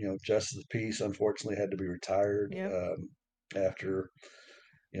also, Justice of the Peace, unfortunately, had to be retired Yep. after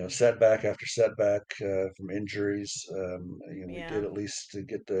setback after setback from injuries. We did Yeah. at least to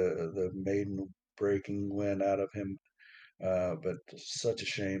get the maiden breaking win out of him, but such a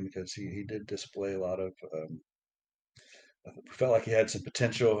shame because he did display a lot of. Felt like he had some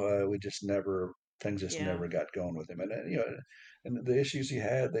potential. We just never things just Yeah. never got going with him, and the issues he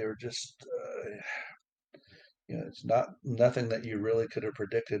had, they were just. It's not nothing that you really could have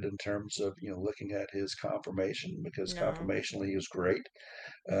predicted in terms of looking at his conformation because No. conformationally he was great.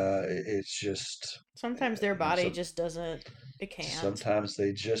 It's just Sometimes their body so just doesn't. It can't. sometimes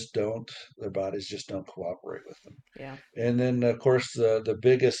they just don't their bodies just don't cooperate with them. Yeah. And then of course the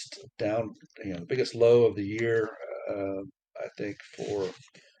biggest the biggest low of the year, uh, I think for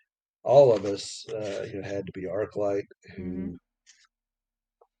all of us, had to be Arclight, Mm-hmm. who,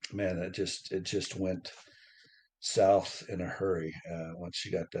 man, it just went south in a hurry once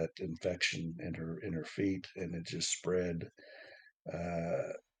she got that infection in her feet, and it just spread.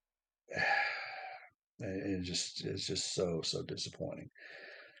 Uh, and it's just so disappointing.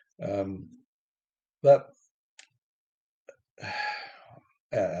 Um, but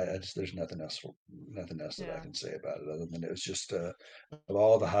I just there's nothing else that I Yeah. can say about it other than it was just of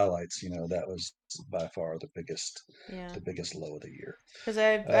all the highlights, that was by far Yeah. the biggest low of the year. Because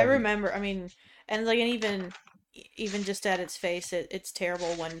I Um, remember. I mean, and like, and even just at its face, it's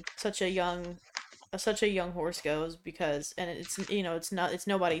terrible when such a young horse goes, because, and it's, it's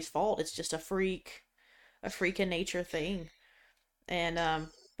nobody's fault. It's just a freak in nature thing. And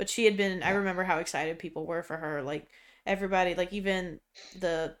but she had been. I yeah, remember how excited people were for her. Like, everybody, like, even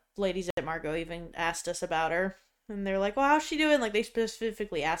the ladies at Margot even asked us about her, and they're like, "Well, how's she doing?" Like, they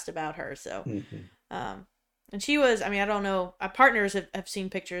specifically asked about her. So, hmm um, and she was. I mean, I don't know. Our partners have seen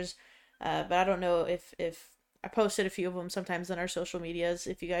pictures, but I don't know if I posted a few of them sometimes on our social medias.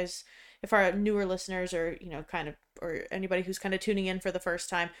 If you guys, if our newer listeners, or kind of, or anybody who's kind of tuning in for the first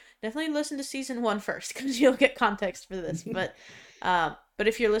time, definitely listen to season one first, because you'll get context for this. But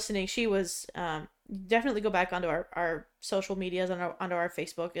if you're listening, she was, definitely go back onto our social medias, onto our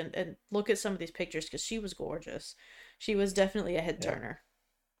Facebook, and look at some of these pictures, because she was gorgeous. She was definitely a head yeah, turner.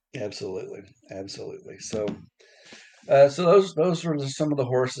 absolutely, absolutely. So those were some of the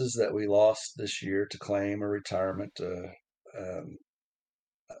horses that we lost this year to claim or retirement. Um,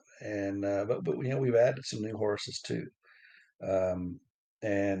 and but we've added some new horses too, um,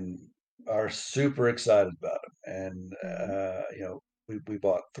 and are super excited about them. And Mm-hmm. we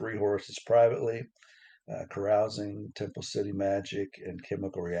bought three horses privately: Carousing, Temple City Magic, and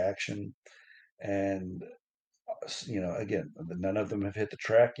Chemical Reaction. And again, none of them have hit the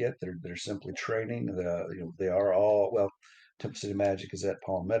track yet. They're simply training. They are all well. Temple City Magic is at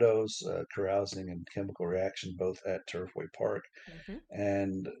Palm Meadows, Carousing and Chemical Reaction both at Turfway Park, Mm-hmm.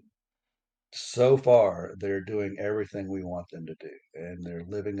 and so far they're doing everything we want them to do, and they're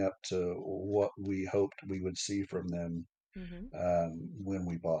living up to what we hoped we would see from them Mm-hmm. when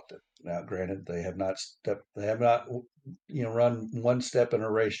we bought them. Now, granted, they have not, run one step in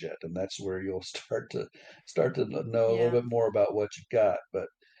a race yet, and that's where you'll start to know a little Yeah. bit more about what you've got. But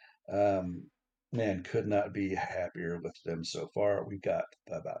um, man, could not be happier with them so far. We've got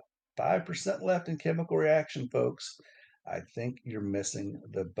about 5% left in Chemical Reaction, folks. I think you're missing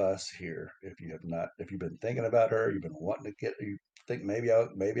the bus here. If you've been thinking about her, you've been wanting to you think maybe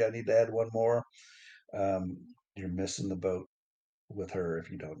I need to add one more. Um, you're missing the boat with her if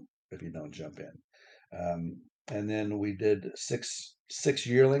you don't jump in. And then we did six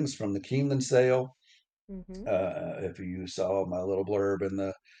yearlings from the Keeneland sale. Mm-hmm. If you saw my little blurb in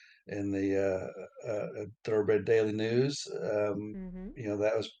the Thoroughbred Daily News. Mm-hmm.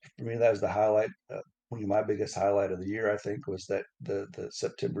 That was for me. That was the highlight. One of my biggest highlight of the year, I think, was that the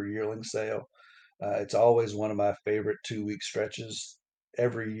September yearling sale. It's always one of my favorite 2 week stretches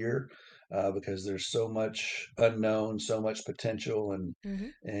every year because there's so much unknown, so much potential, Mm-hmm.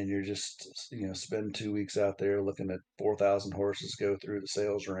 and you're just spend 2 weeks out there looking at 4,000 horses go through the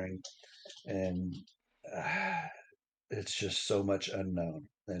sales ring, and uh, it's just so much unknown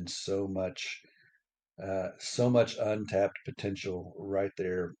and so much untapped potential right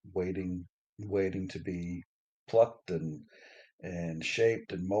there waiting to be plucked and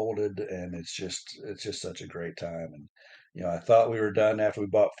shaped and molded, and it's just such a great time. And I thought we were done after we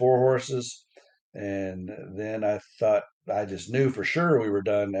bought four horses, and then I thought I just knew for sure we were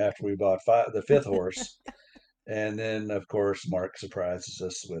done after we bought the fifth horse. And then of course Mark surprises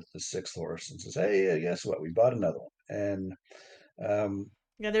us with the sixth horse and says, hey, guess what, we bought another one. And um,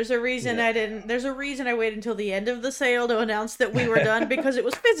 Yeah, there's a reason Yeah. I didn't. There's a reason I waited until the end of the sale to announce that we were done because it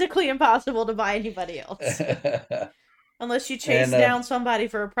was physically impossible to buy anybody else. Unless you chase And down somebody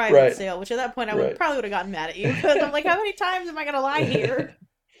for a private right, sale, which at that point I would right. probably would have gotten mad at you because I'm like, how many times am I gonna lie here?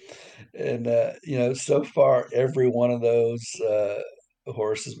 And so far every one of those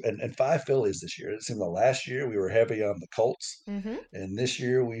horses and five fillies this year. It seemed like last year we were heavy on the colts, Mm-hmm. and this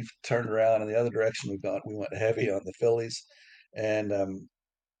year we've turned around in the other direction. We went heavy on the fillies, and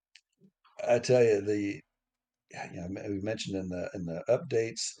I tell you we mentioned in the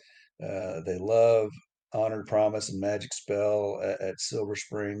updates, they love Honored Promise and Magic Spell at Silver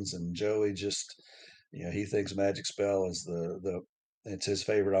Springs, and Joey just, he thinks Magic Spell is the it's his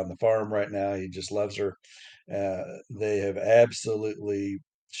favorite on the farm right now. He just loves her. They have absolutely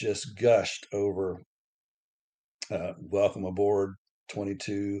just gushed over Welcome Aboard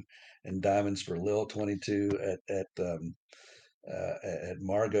 22 and Diamonds for Lil 22 at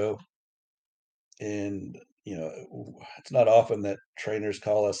Margot. And it's not often that trainers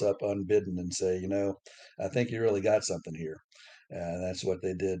call us up unbidden and say, I think you really got something here. And that's what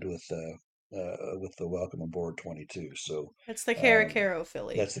they did with the Welcome Aboard 22. So It's the um, Caracaro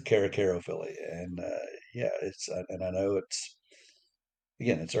filly. that's the Caracaro filly, and yeah, and I know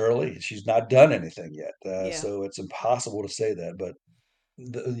it's early. She's not done anything yet, Yeah. so it's impossible to say that. But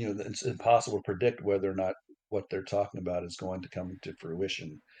it's impossible to predict whether or not what they're talking about is going to come to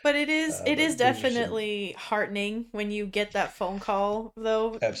fruition. But it But is these are some definitely heartening when you get that phone call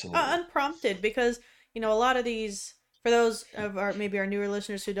though, absolutely. unprompted because a lot of these for those of our maybe our newer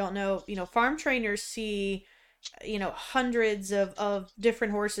listeners who don't know, farm trainers see hundreds of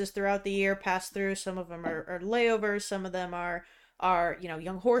different horses throughout the year pass through. Some of them are layovers, some of them are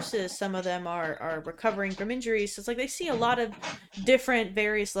young horses, some of them are recovering from injuries. So it's like they see a lot of different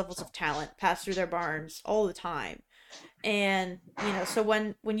various levels of talent pass through their barns all the time. And so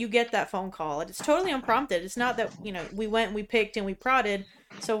when you get that phone call, it's totally unprompted. It's not that we went and we picked and we prodded.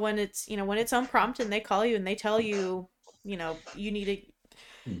 So when it's unprompted and they call you and they tell you, you need to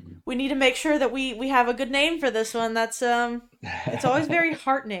Mhm. we need to make sure that we have a good name for this one. That's it's always very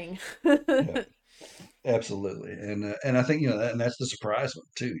heartening. Yeah, absolutely, and I think and that's the surprise one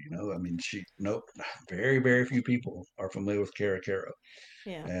too. I mean, nope, very very few people are familiar with Cara Caro,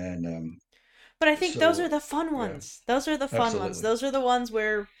 Yeah. and But I think those are so the fun yeah, ones. Those are the fun ones. absolutely. Those are the ones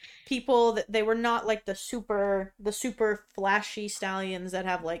where people that they were not like the super flashy stallions that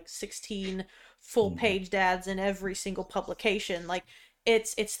have like 16 full Hmm. page ads in every single publication. Like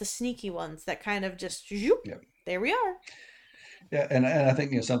it's the sneaky ones that kind of just zoop, Yeah, there we are. yeah, and I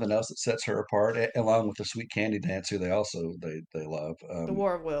think something else that sets her apart, along with the Sweet Candy Dance, who they love. The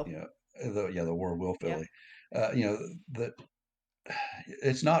War of Will. You know, the War Will Yeah. filly. That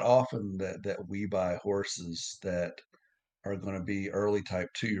it's not often that we buy horses that are going to be early type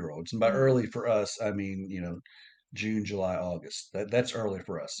 2-year-olds. And by Mm-hmm. early for us, I mean, June, July, August. That's early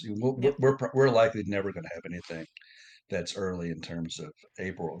for us. Yep. We're likely never going to have anything that's early in terms of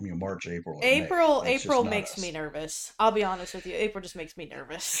April, March, April, or May. That's April just not makes me us. nervous. I'll be honest with you. April just makes me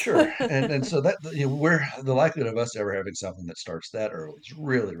nervous. Sure, and so that we're the likelihood of us ever having something that starts that early is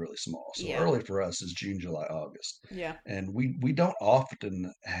really really small. So Yeah. early for us is June, July, August, Yeah. and we don't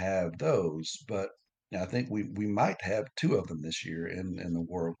often have those, but I think we might have two of them this year in the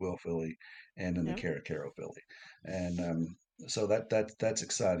War of Will filly and in the Yeah. Caracaro filly, and so that's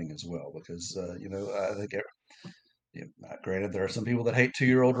exciting as well because I think granted there are some people that hate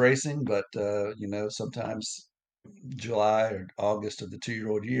 2-year-old racing, but sometimes July or August of the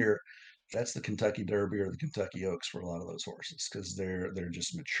 2-year-old year, that's the Kentucky Derby or the Kentucky Oaks for a lot of those horses because they're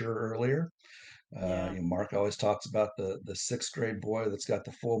just mature earlier. Yeah. Mark always talks about the sixth grade boy that's got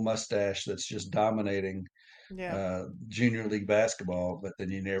the full mustache that's just dominating Yeah. junior league basketball, but then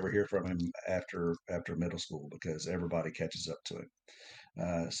you never hear from him after middle school because everybody catches up to him.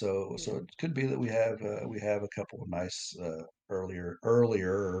 So Yeah. it could be that we have a couple of nice earlier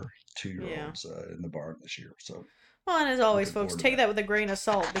 2-year Yeah. olds in the barn this year. So Well, and as always, looking folks, forward to take that. that with a grain of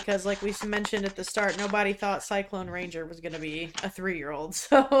salt because, like we mentioned at the start, nobody thought Cyclone Ranger was going to be a 3-year-old.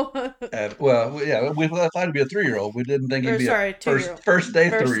 So, And well, yeah, we thought he'd be a 3-year-old. We didn't think he'd or be a sorry, 2-year-old, first day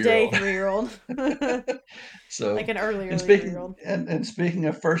first day 3-year-old. 3-year-old, like So, an early and early 3-year-old. speaking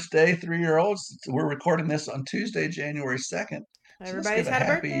of first day 3-year-olds, we're recording this on Tuesday, January 2nd. So Everybody's had a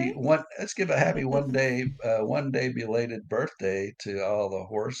birthday. let's give a happy one day belated birthday to all the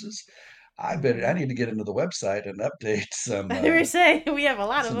horses. I bet I Hmm. need to get into the website and update some I say we have a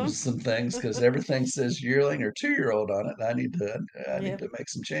lot of some things them. because everything says yearling or 2-year-old on it. And I need Yep. to make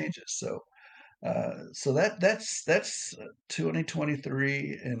some changes. So that's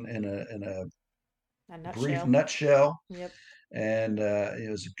 2023 in a A brief nutshell. nutshell. Yep. And it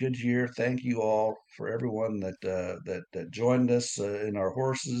was a good year. Thank you all for everyone that joined us in our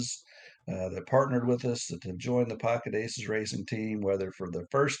horses, that partnered with us, that have joined the Pocket Aces racing team, whether for the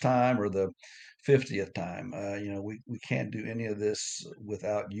first time or the 50th time. We can't do any of this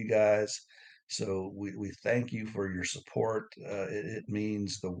without you guys. So we thank you for your support. It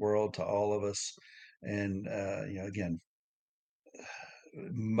means the world to all of us. And again,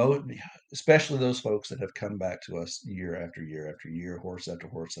 mo- especially those folks that have come back to us year after year after year, horse after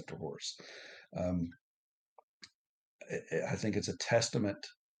horse after horse. Um, I think it's a testament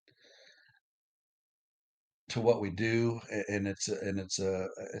to what we do, and it's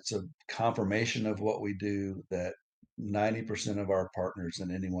a confirmation of what we do that 90% of our partners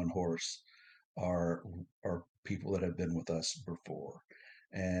in any one horse are are people that have been with us before,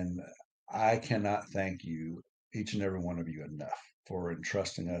 and I cannot thank you, each and every one of you, enough for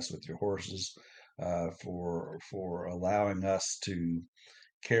entrusting us with your horses, for allowing us to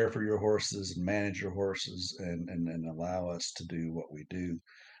care for your horses and manage your horses, and allow us to do what we do.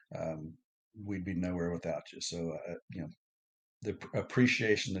 Um, we'd be nowhere without you. So the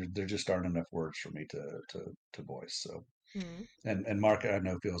appreciation, there just aren't enough words for me to voice. So Mm. and Mark, I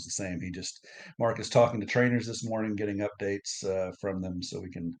know, feels the same. Mark is talking to trainers this morning, getting updates from them, so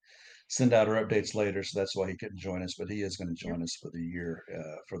we can send out our updates later. So that's why he couldn't join us, but he is going to Yep. join us for the year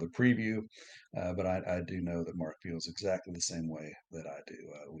for the preview. But I do know that Mark feels exactly the same way that I do.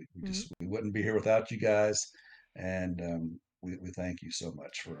 Mm. We wouldn't be here without you guys, and we thank you so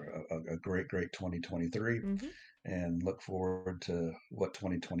much for a great 2023, Mm-hmm. and look forward to what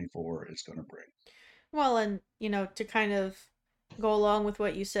 2024 is going to bring. Well, and to kind of go along with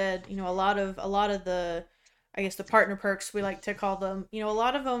what you said, a lot of the, I guess, the partner perks, we like to call them, a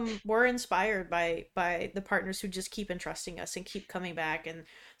lot of them were inspired by the partners who just keep entrusting us and keep coming back, and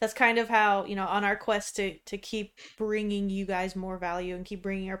that's kind of how, on our quest to keep bringing you guys more value and keep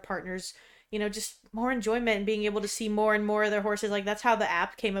bringing our partners, just more enjoyment and being able to see more and more of their horses. Like, that's how the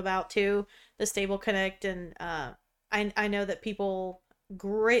app came about too, the Stable Connect, and I know that people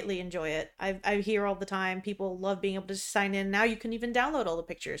greatly enjoy it. I hear all the time people love being able to sign in. Now you can even download all the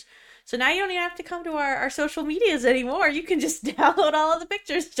pictures. So now you don't even have to come to our social medias anymore. You can just download all of the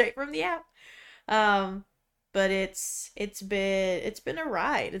pictures straight from the app. Um but it's been a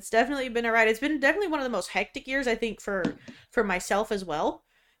ride. It's definitely been a ride. It's been definitely one of the most hectic years, I think, for myself as well,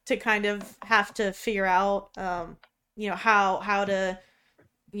 to kind of have to figure out how to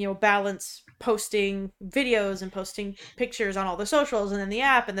balance posting videos and posting pictures on all the socials and then the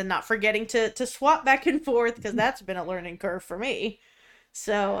app, and then not forgetting to swap back and forth, because that's been a learning curve for me.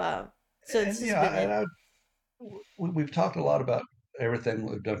 So this And has been it. we've talked a lot about everything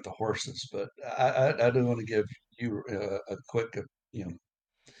we've done with the horses, but I do want to give you a quick, you know,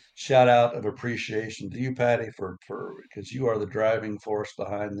 shout out of appreciation to you, Patty, for because you are the driving force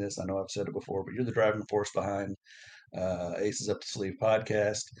behind this. I know I've said it before, but you're the driving force behind Aces Up the Sleeve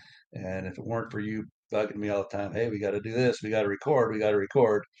podcast. And if it weren't for you bugging me all the time, hey, we got to do this, we got to record,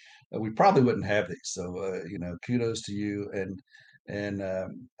 we probably wouldn't have these. So kudos to you. And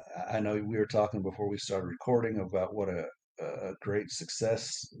I know we were talking before we started recording about what a great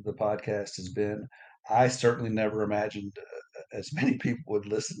success the podcast has been. I certainly never imagined as many people would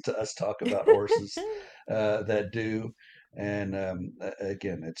listen to us talk about horses that do. And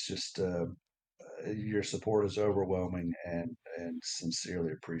again, it's just your support is overwhelming and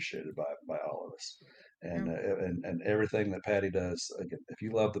sincerely appreciated by all of us. And Oh. and everything that Patty does. Again, if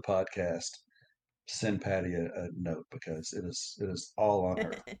you love the podcast, send Patty a note because it is all on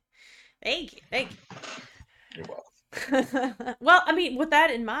her. Thank you, thank You're welcome. you. Well, I mean, with that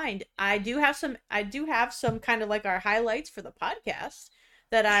in mind, I do have some kind of like our highlights for the podcast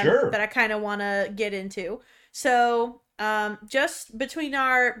that Sure. I kind of want to get into. So just between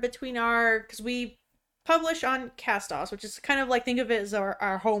our because we publish on Castos, which is kind of like, think of it as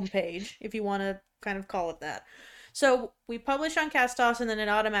our home page, if you want to kind of call it that. So we publish on Castos, and then it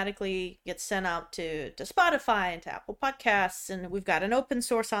automatically gets sent out to Spotify and to Apple Podcasts, and we've got an open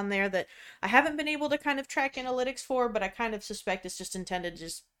source on there that I haven't been able to kind of track analytics for, but I kind of suspect it's just intended to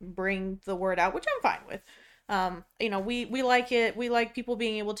just bring the word out, which I'm fine with. We like it. We like people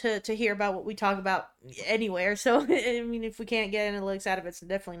being able to hear about what we talk about anywhere. So I mean, if we can't get analytics out of it, it's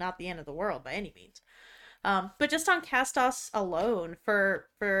definitely not the end of the world by any means. But just on Castos alone,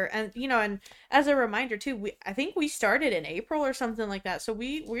 and as a reminder too, I think we started in April or something like that. So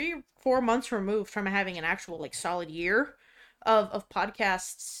we're 4 months removed from having an actual like solid year of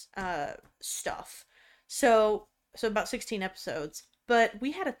podcasts stuff. So about 16 episodes, but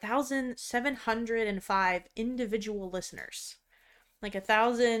we had 1,705 individual listeners, like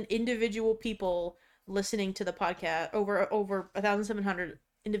 1,000 individual people listening to the podcast, over 1,700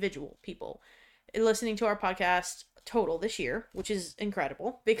 individual people listening to our podcast total this year, which is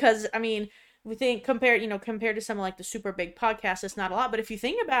incredible because I mean, we think compared to some like the super big podcasts, it's not a lot, but if you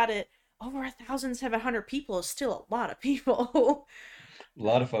think about it, over 1,700 people is still a lot of people. A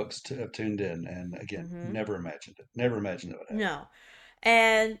lot of folks have tuned in, and again, Hmm. never imagined it. Never imagined it would happen. No.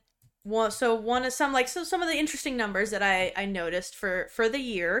 And one of some of the interesting numbers that I noticed for the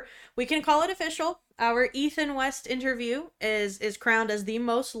year, we can call it official. Our Ethan West interview is crowned as the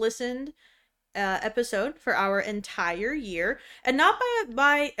most listened episode for our entire year, and not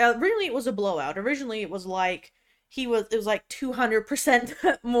by originally it was a blowout. Originally it was like it was like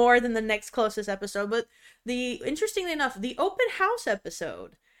 200% more than the next closest episode, but interestingly enough, the open house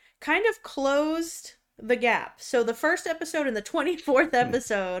episode kind of closed the gap. So the first episode and the 24th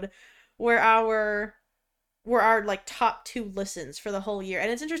episode were our like top two listens for the whole year. And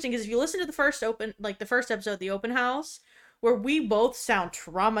it's interesting because if you listen to the first episode, the open house, where we both sound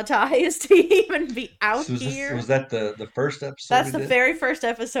traumatized to even be out So here. was that the first episode That's we the did? very first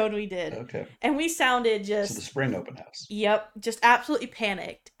episode we did. Okay. And we sounded So the just, spring open house. yep, just absolutely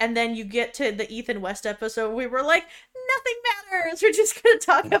panicked. And then you get to the Ethan West episode, we were like, nothing matters. We're just going to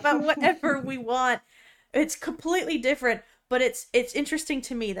talk about whatever we want. It's completely different, but it's interesting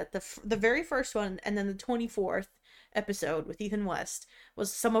to me that the very first one and then the 24th episode with Ethan West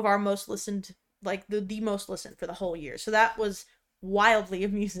was some of our most listened, like the most listened for the whole year. So that was wildly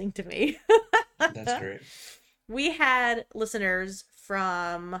amusing to me. That's great. We had listeners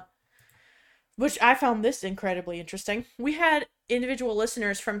from, which I found this incredibly interesting. We had individual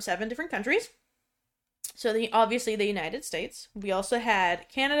listeners from 7 different countries. So obviously the United States. We also had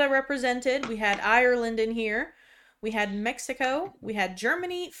Canada represented. We had Ireland in here. We had Mexico. We had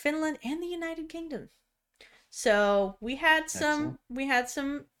Germany, Finland, and the United Kingdom. So we had Excellent.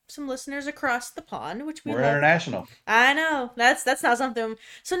 some listeners across the pond, which we We're love. international. I know. That's not something.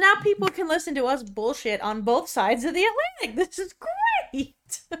 So now people can listen to us bullshit on both sides of the Atlantic. This is great.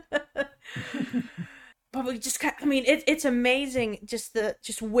 But we just I mean, it's amazing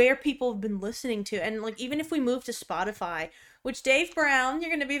just where people have been listening to. And like even if we move to Spotify, which Dave Brown, you're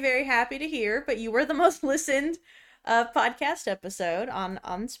going to be very happy to hear, but you were the most listened podcast episode on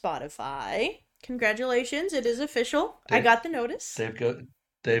Spotify. Congratulations, it is official. Dave, I got the notice.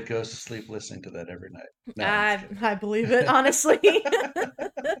 Dave goes to sleep listening to that every night. No, I believe it, honestly.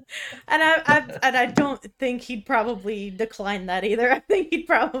 And I don't think he'd probably decline that either. I think he'd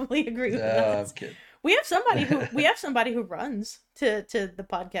probably agree with I'm us. kidding. We have somebody who runs to the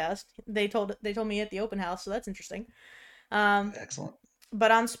podcast. They told me at the open house, so that's interesting. Excellent. But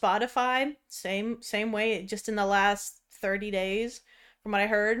on Spotify, same way. Just in the last 30 days, from what I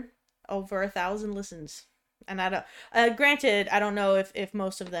heard, over 1,000 listens. And I don't. Granted, I don't know if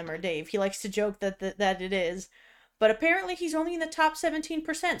most of them are Dave. He likes to joke that it is, but apparently he's only in the top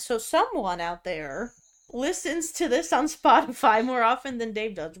 17%. So someone out there listens to this on Spotify more often than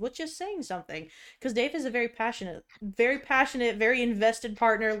Dave does, which is saying something. Because Dave is a very passionate, very invested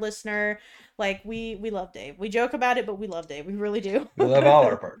partner, listener. Like we love Dave. We joke about it, but we love Dave. We really do. We love all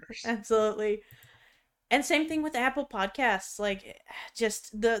our partners. Absolutely. And same thing with Apple Podcasts. Like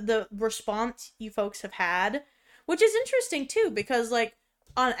just the response you folks have had, which is interesting too, because like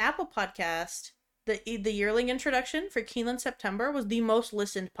on Apple Podcast, the yearling introduction for Keeneland September was the most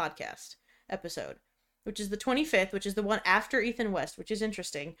listened podcast episode, which is the 25th, which is the one after Ethan West, which is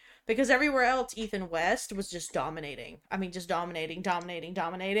interesting because everywhere else Ethan West was just dominating. I mean, just dominating.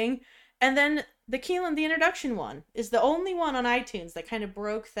 And then the Keeneland, the introduction one, is the only one on iTunes that kind of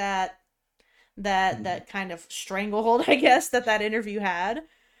broke that kind of stranglehold, I guess, that interview had.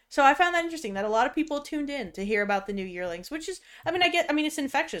 So I found that interesting that a lot of people tuned in to hear about the new yearlings, which is, I mean, it's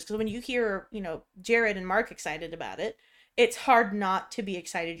infectious because when you hear, Jared and Mark excited about it, it's hard not to be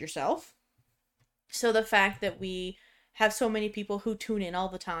excited yourself. So the fact that we have so many people who tune in all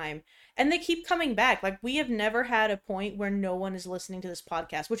the time and they keep coming back, like we have never had a point where no one is listening to this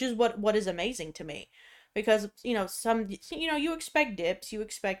podcast, which is what is amazing to me. Because you expect dips, you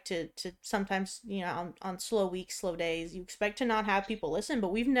expect to sometimes on slow weeks, slow days, you expect to not have people listen,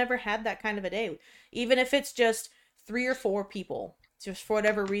 but we've never had that kind of a day. Even if it's just 3 or 4 people, just for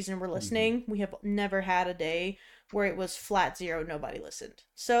whatever reason we're listening, we have never had a day where it was flat zero, nobody listened.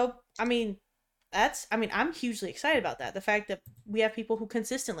 So I mean, I'm hugely excited about that. The fact that we have people who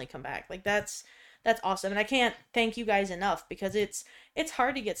consistently come back, like that's awesome, and I can't thank you guys enough because it's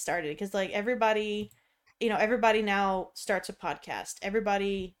hard to get started because like everybody now starts a podcast.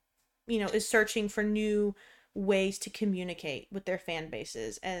 Everybody, is searching for new ways to communicate with their fan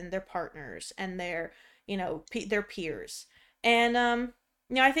bases and their partners and their, their peers. And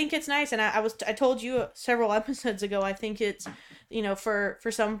I think it's nice, and I told you several episodes ago. I think it's,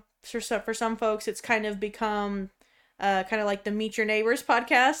 for some folks, it's kind of become, kind of like the Meet Your Neighbors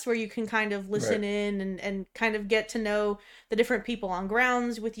podcast, where you can kind of listen in and kind of get to know the different people on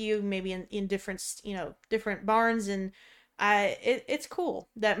grounds with you, maybe in different different barns, and it's cool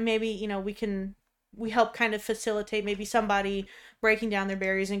that maybe we help kind of facilitate maybe somebody breaking down their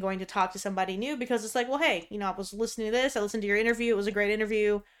barriers and going to talk to somebody new, because it's like, well, hey, I was listening to this, I listened to your interview, it was a great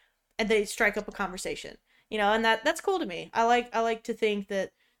interview, and they strike up a conversation, and that's cool to me. I like to think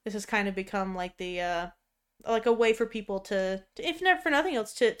that this has kind of become like the like a way for people to if not for nothing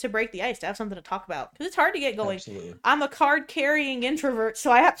else, to break the ice, to have something to talk about, because it's hard to get going. Absolutely. I'm a card carrying introvert,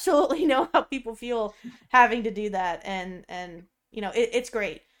 so I absolutely know how people feel having to do that, and it's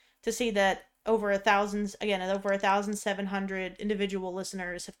great to see that over 1,700 individual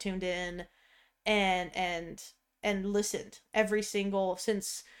listeners have tuned in and listened every single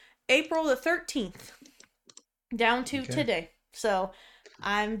since April the 13th down to today. So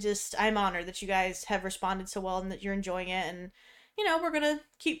I'm honored that you guys have responded so well and that you're enjoying it. And we're gonna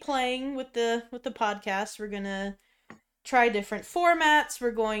keep playing with the podcast. We're gonna try different formats. We're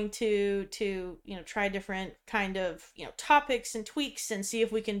going to try different kind of topics and tweaks, and see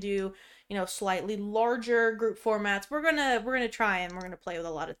if we can do slightly larger group formats. We're gonna try, and we're gonna play with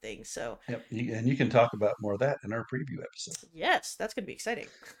a lot of things. So yep, and you can talk about more of that in our preview episode. Yes, that's gonna be exciting.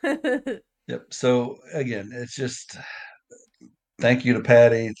 Yep. So again, it's just thank you to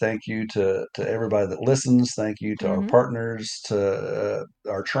Patty. Thank you to everybody that listens. Thank you to our partners, to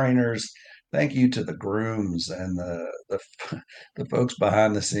our trainers. Thank you to the grooms and the folks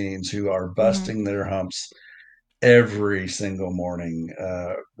behind the scenes who are busting their humps every single morning,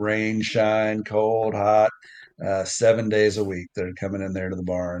 rain, shine, cold, hot, 7 days a week. They're coming in there to the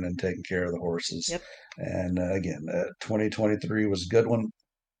barn and taking care of the horses. Yep. And again, 2023 was a good one.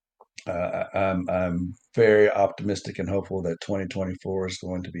 I'm very optimistic and hopeful that 2024 is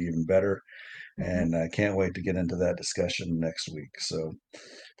going to be even better, and I can't wait to get into that discussion next week. So,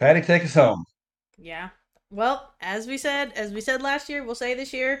 Patty, take us home. Yeah. Well, as we said last year, we'll say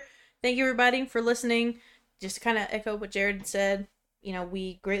this year. Thank you, everybody, for listening. Just to kind of echo what Jared said,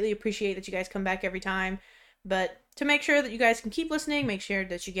 we greatly appreciate that you guys come back every time. But to make sure that you guys can keep listening, make sure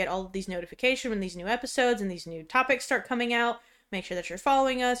that you get all of these notifications when these new episodes and these new topics start coming out. Make sure that you're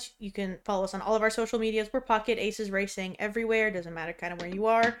following us. You can follow us on all of our social medias. We're Pocket Aces Racing everywhere. Doesn't matter kind of where you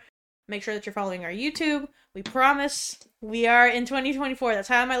are. Make sure that you're following our YouTube. We promise we are in 2024. That's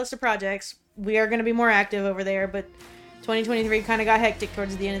high on my list of projects. We are going to be more active over there, but 2023 kind of got hectic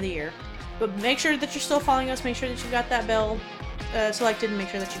towards the end of the year. But make sure that you're still following us. Make sure that you got that bell selected, and make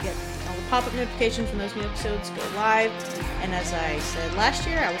sure that you get all the pop-up notifications when those new episodes go live. And as I said last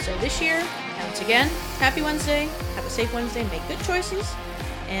year, I will say this year, and once again, happy Wednesday. Have a safe Wednesday. Make good choices.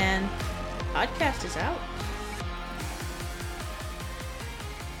 And podcast is out.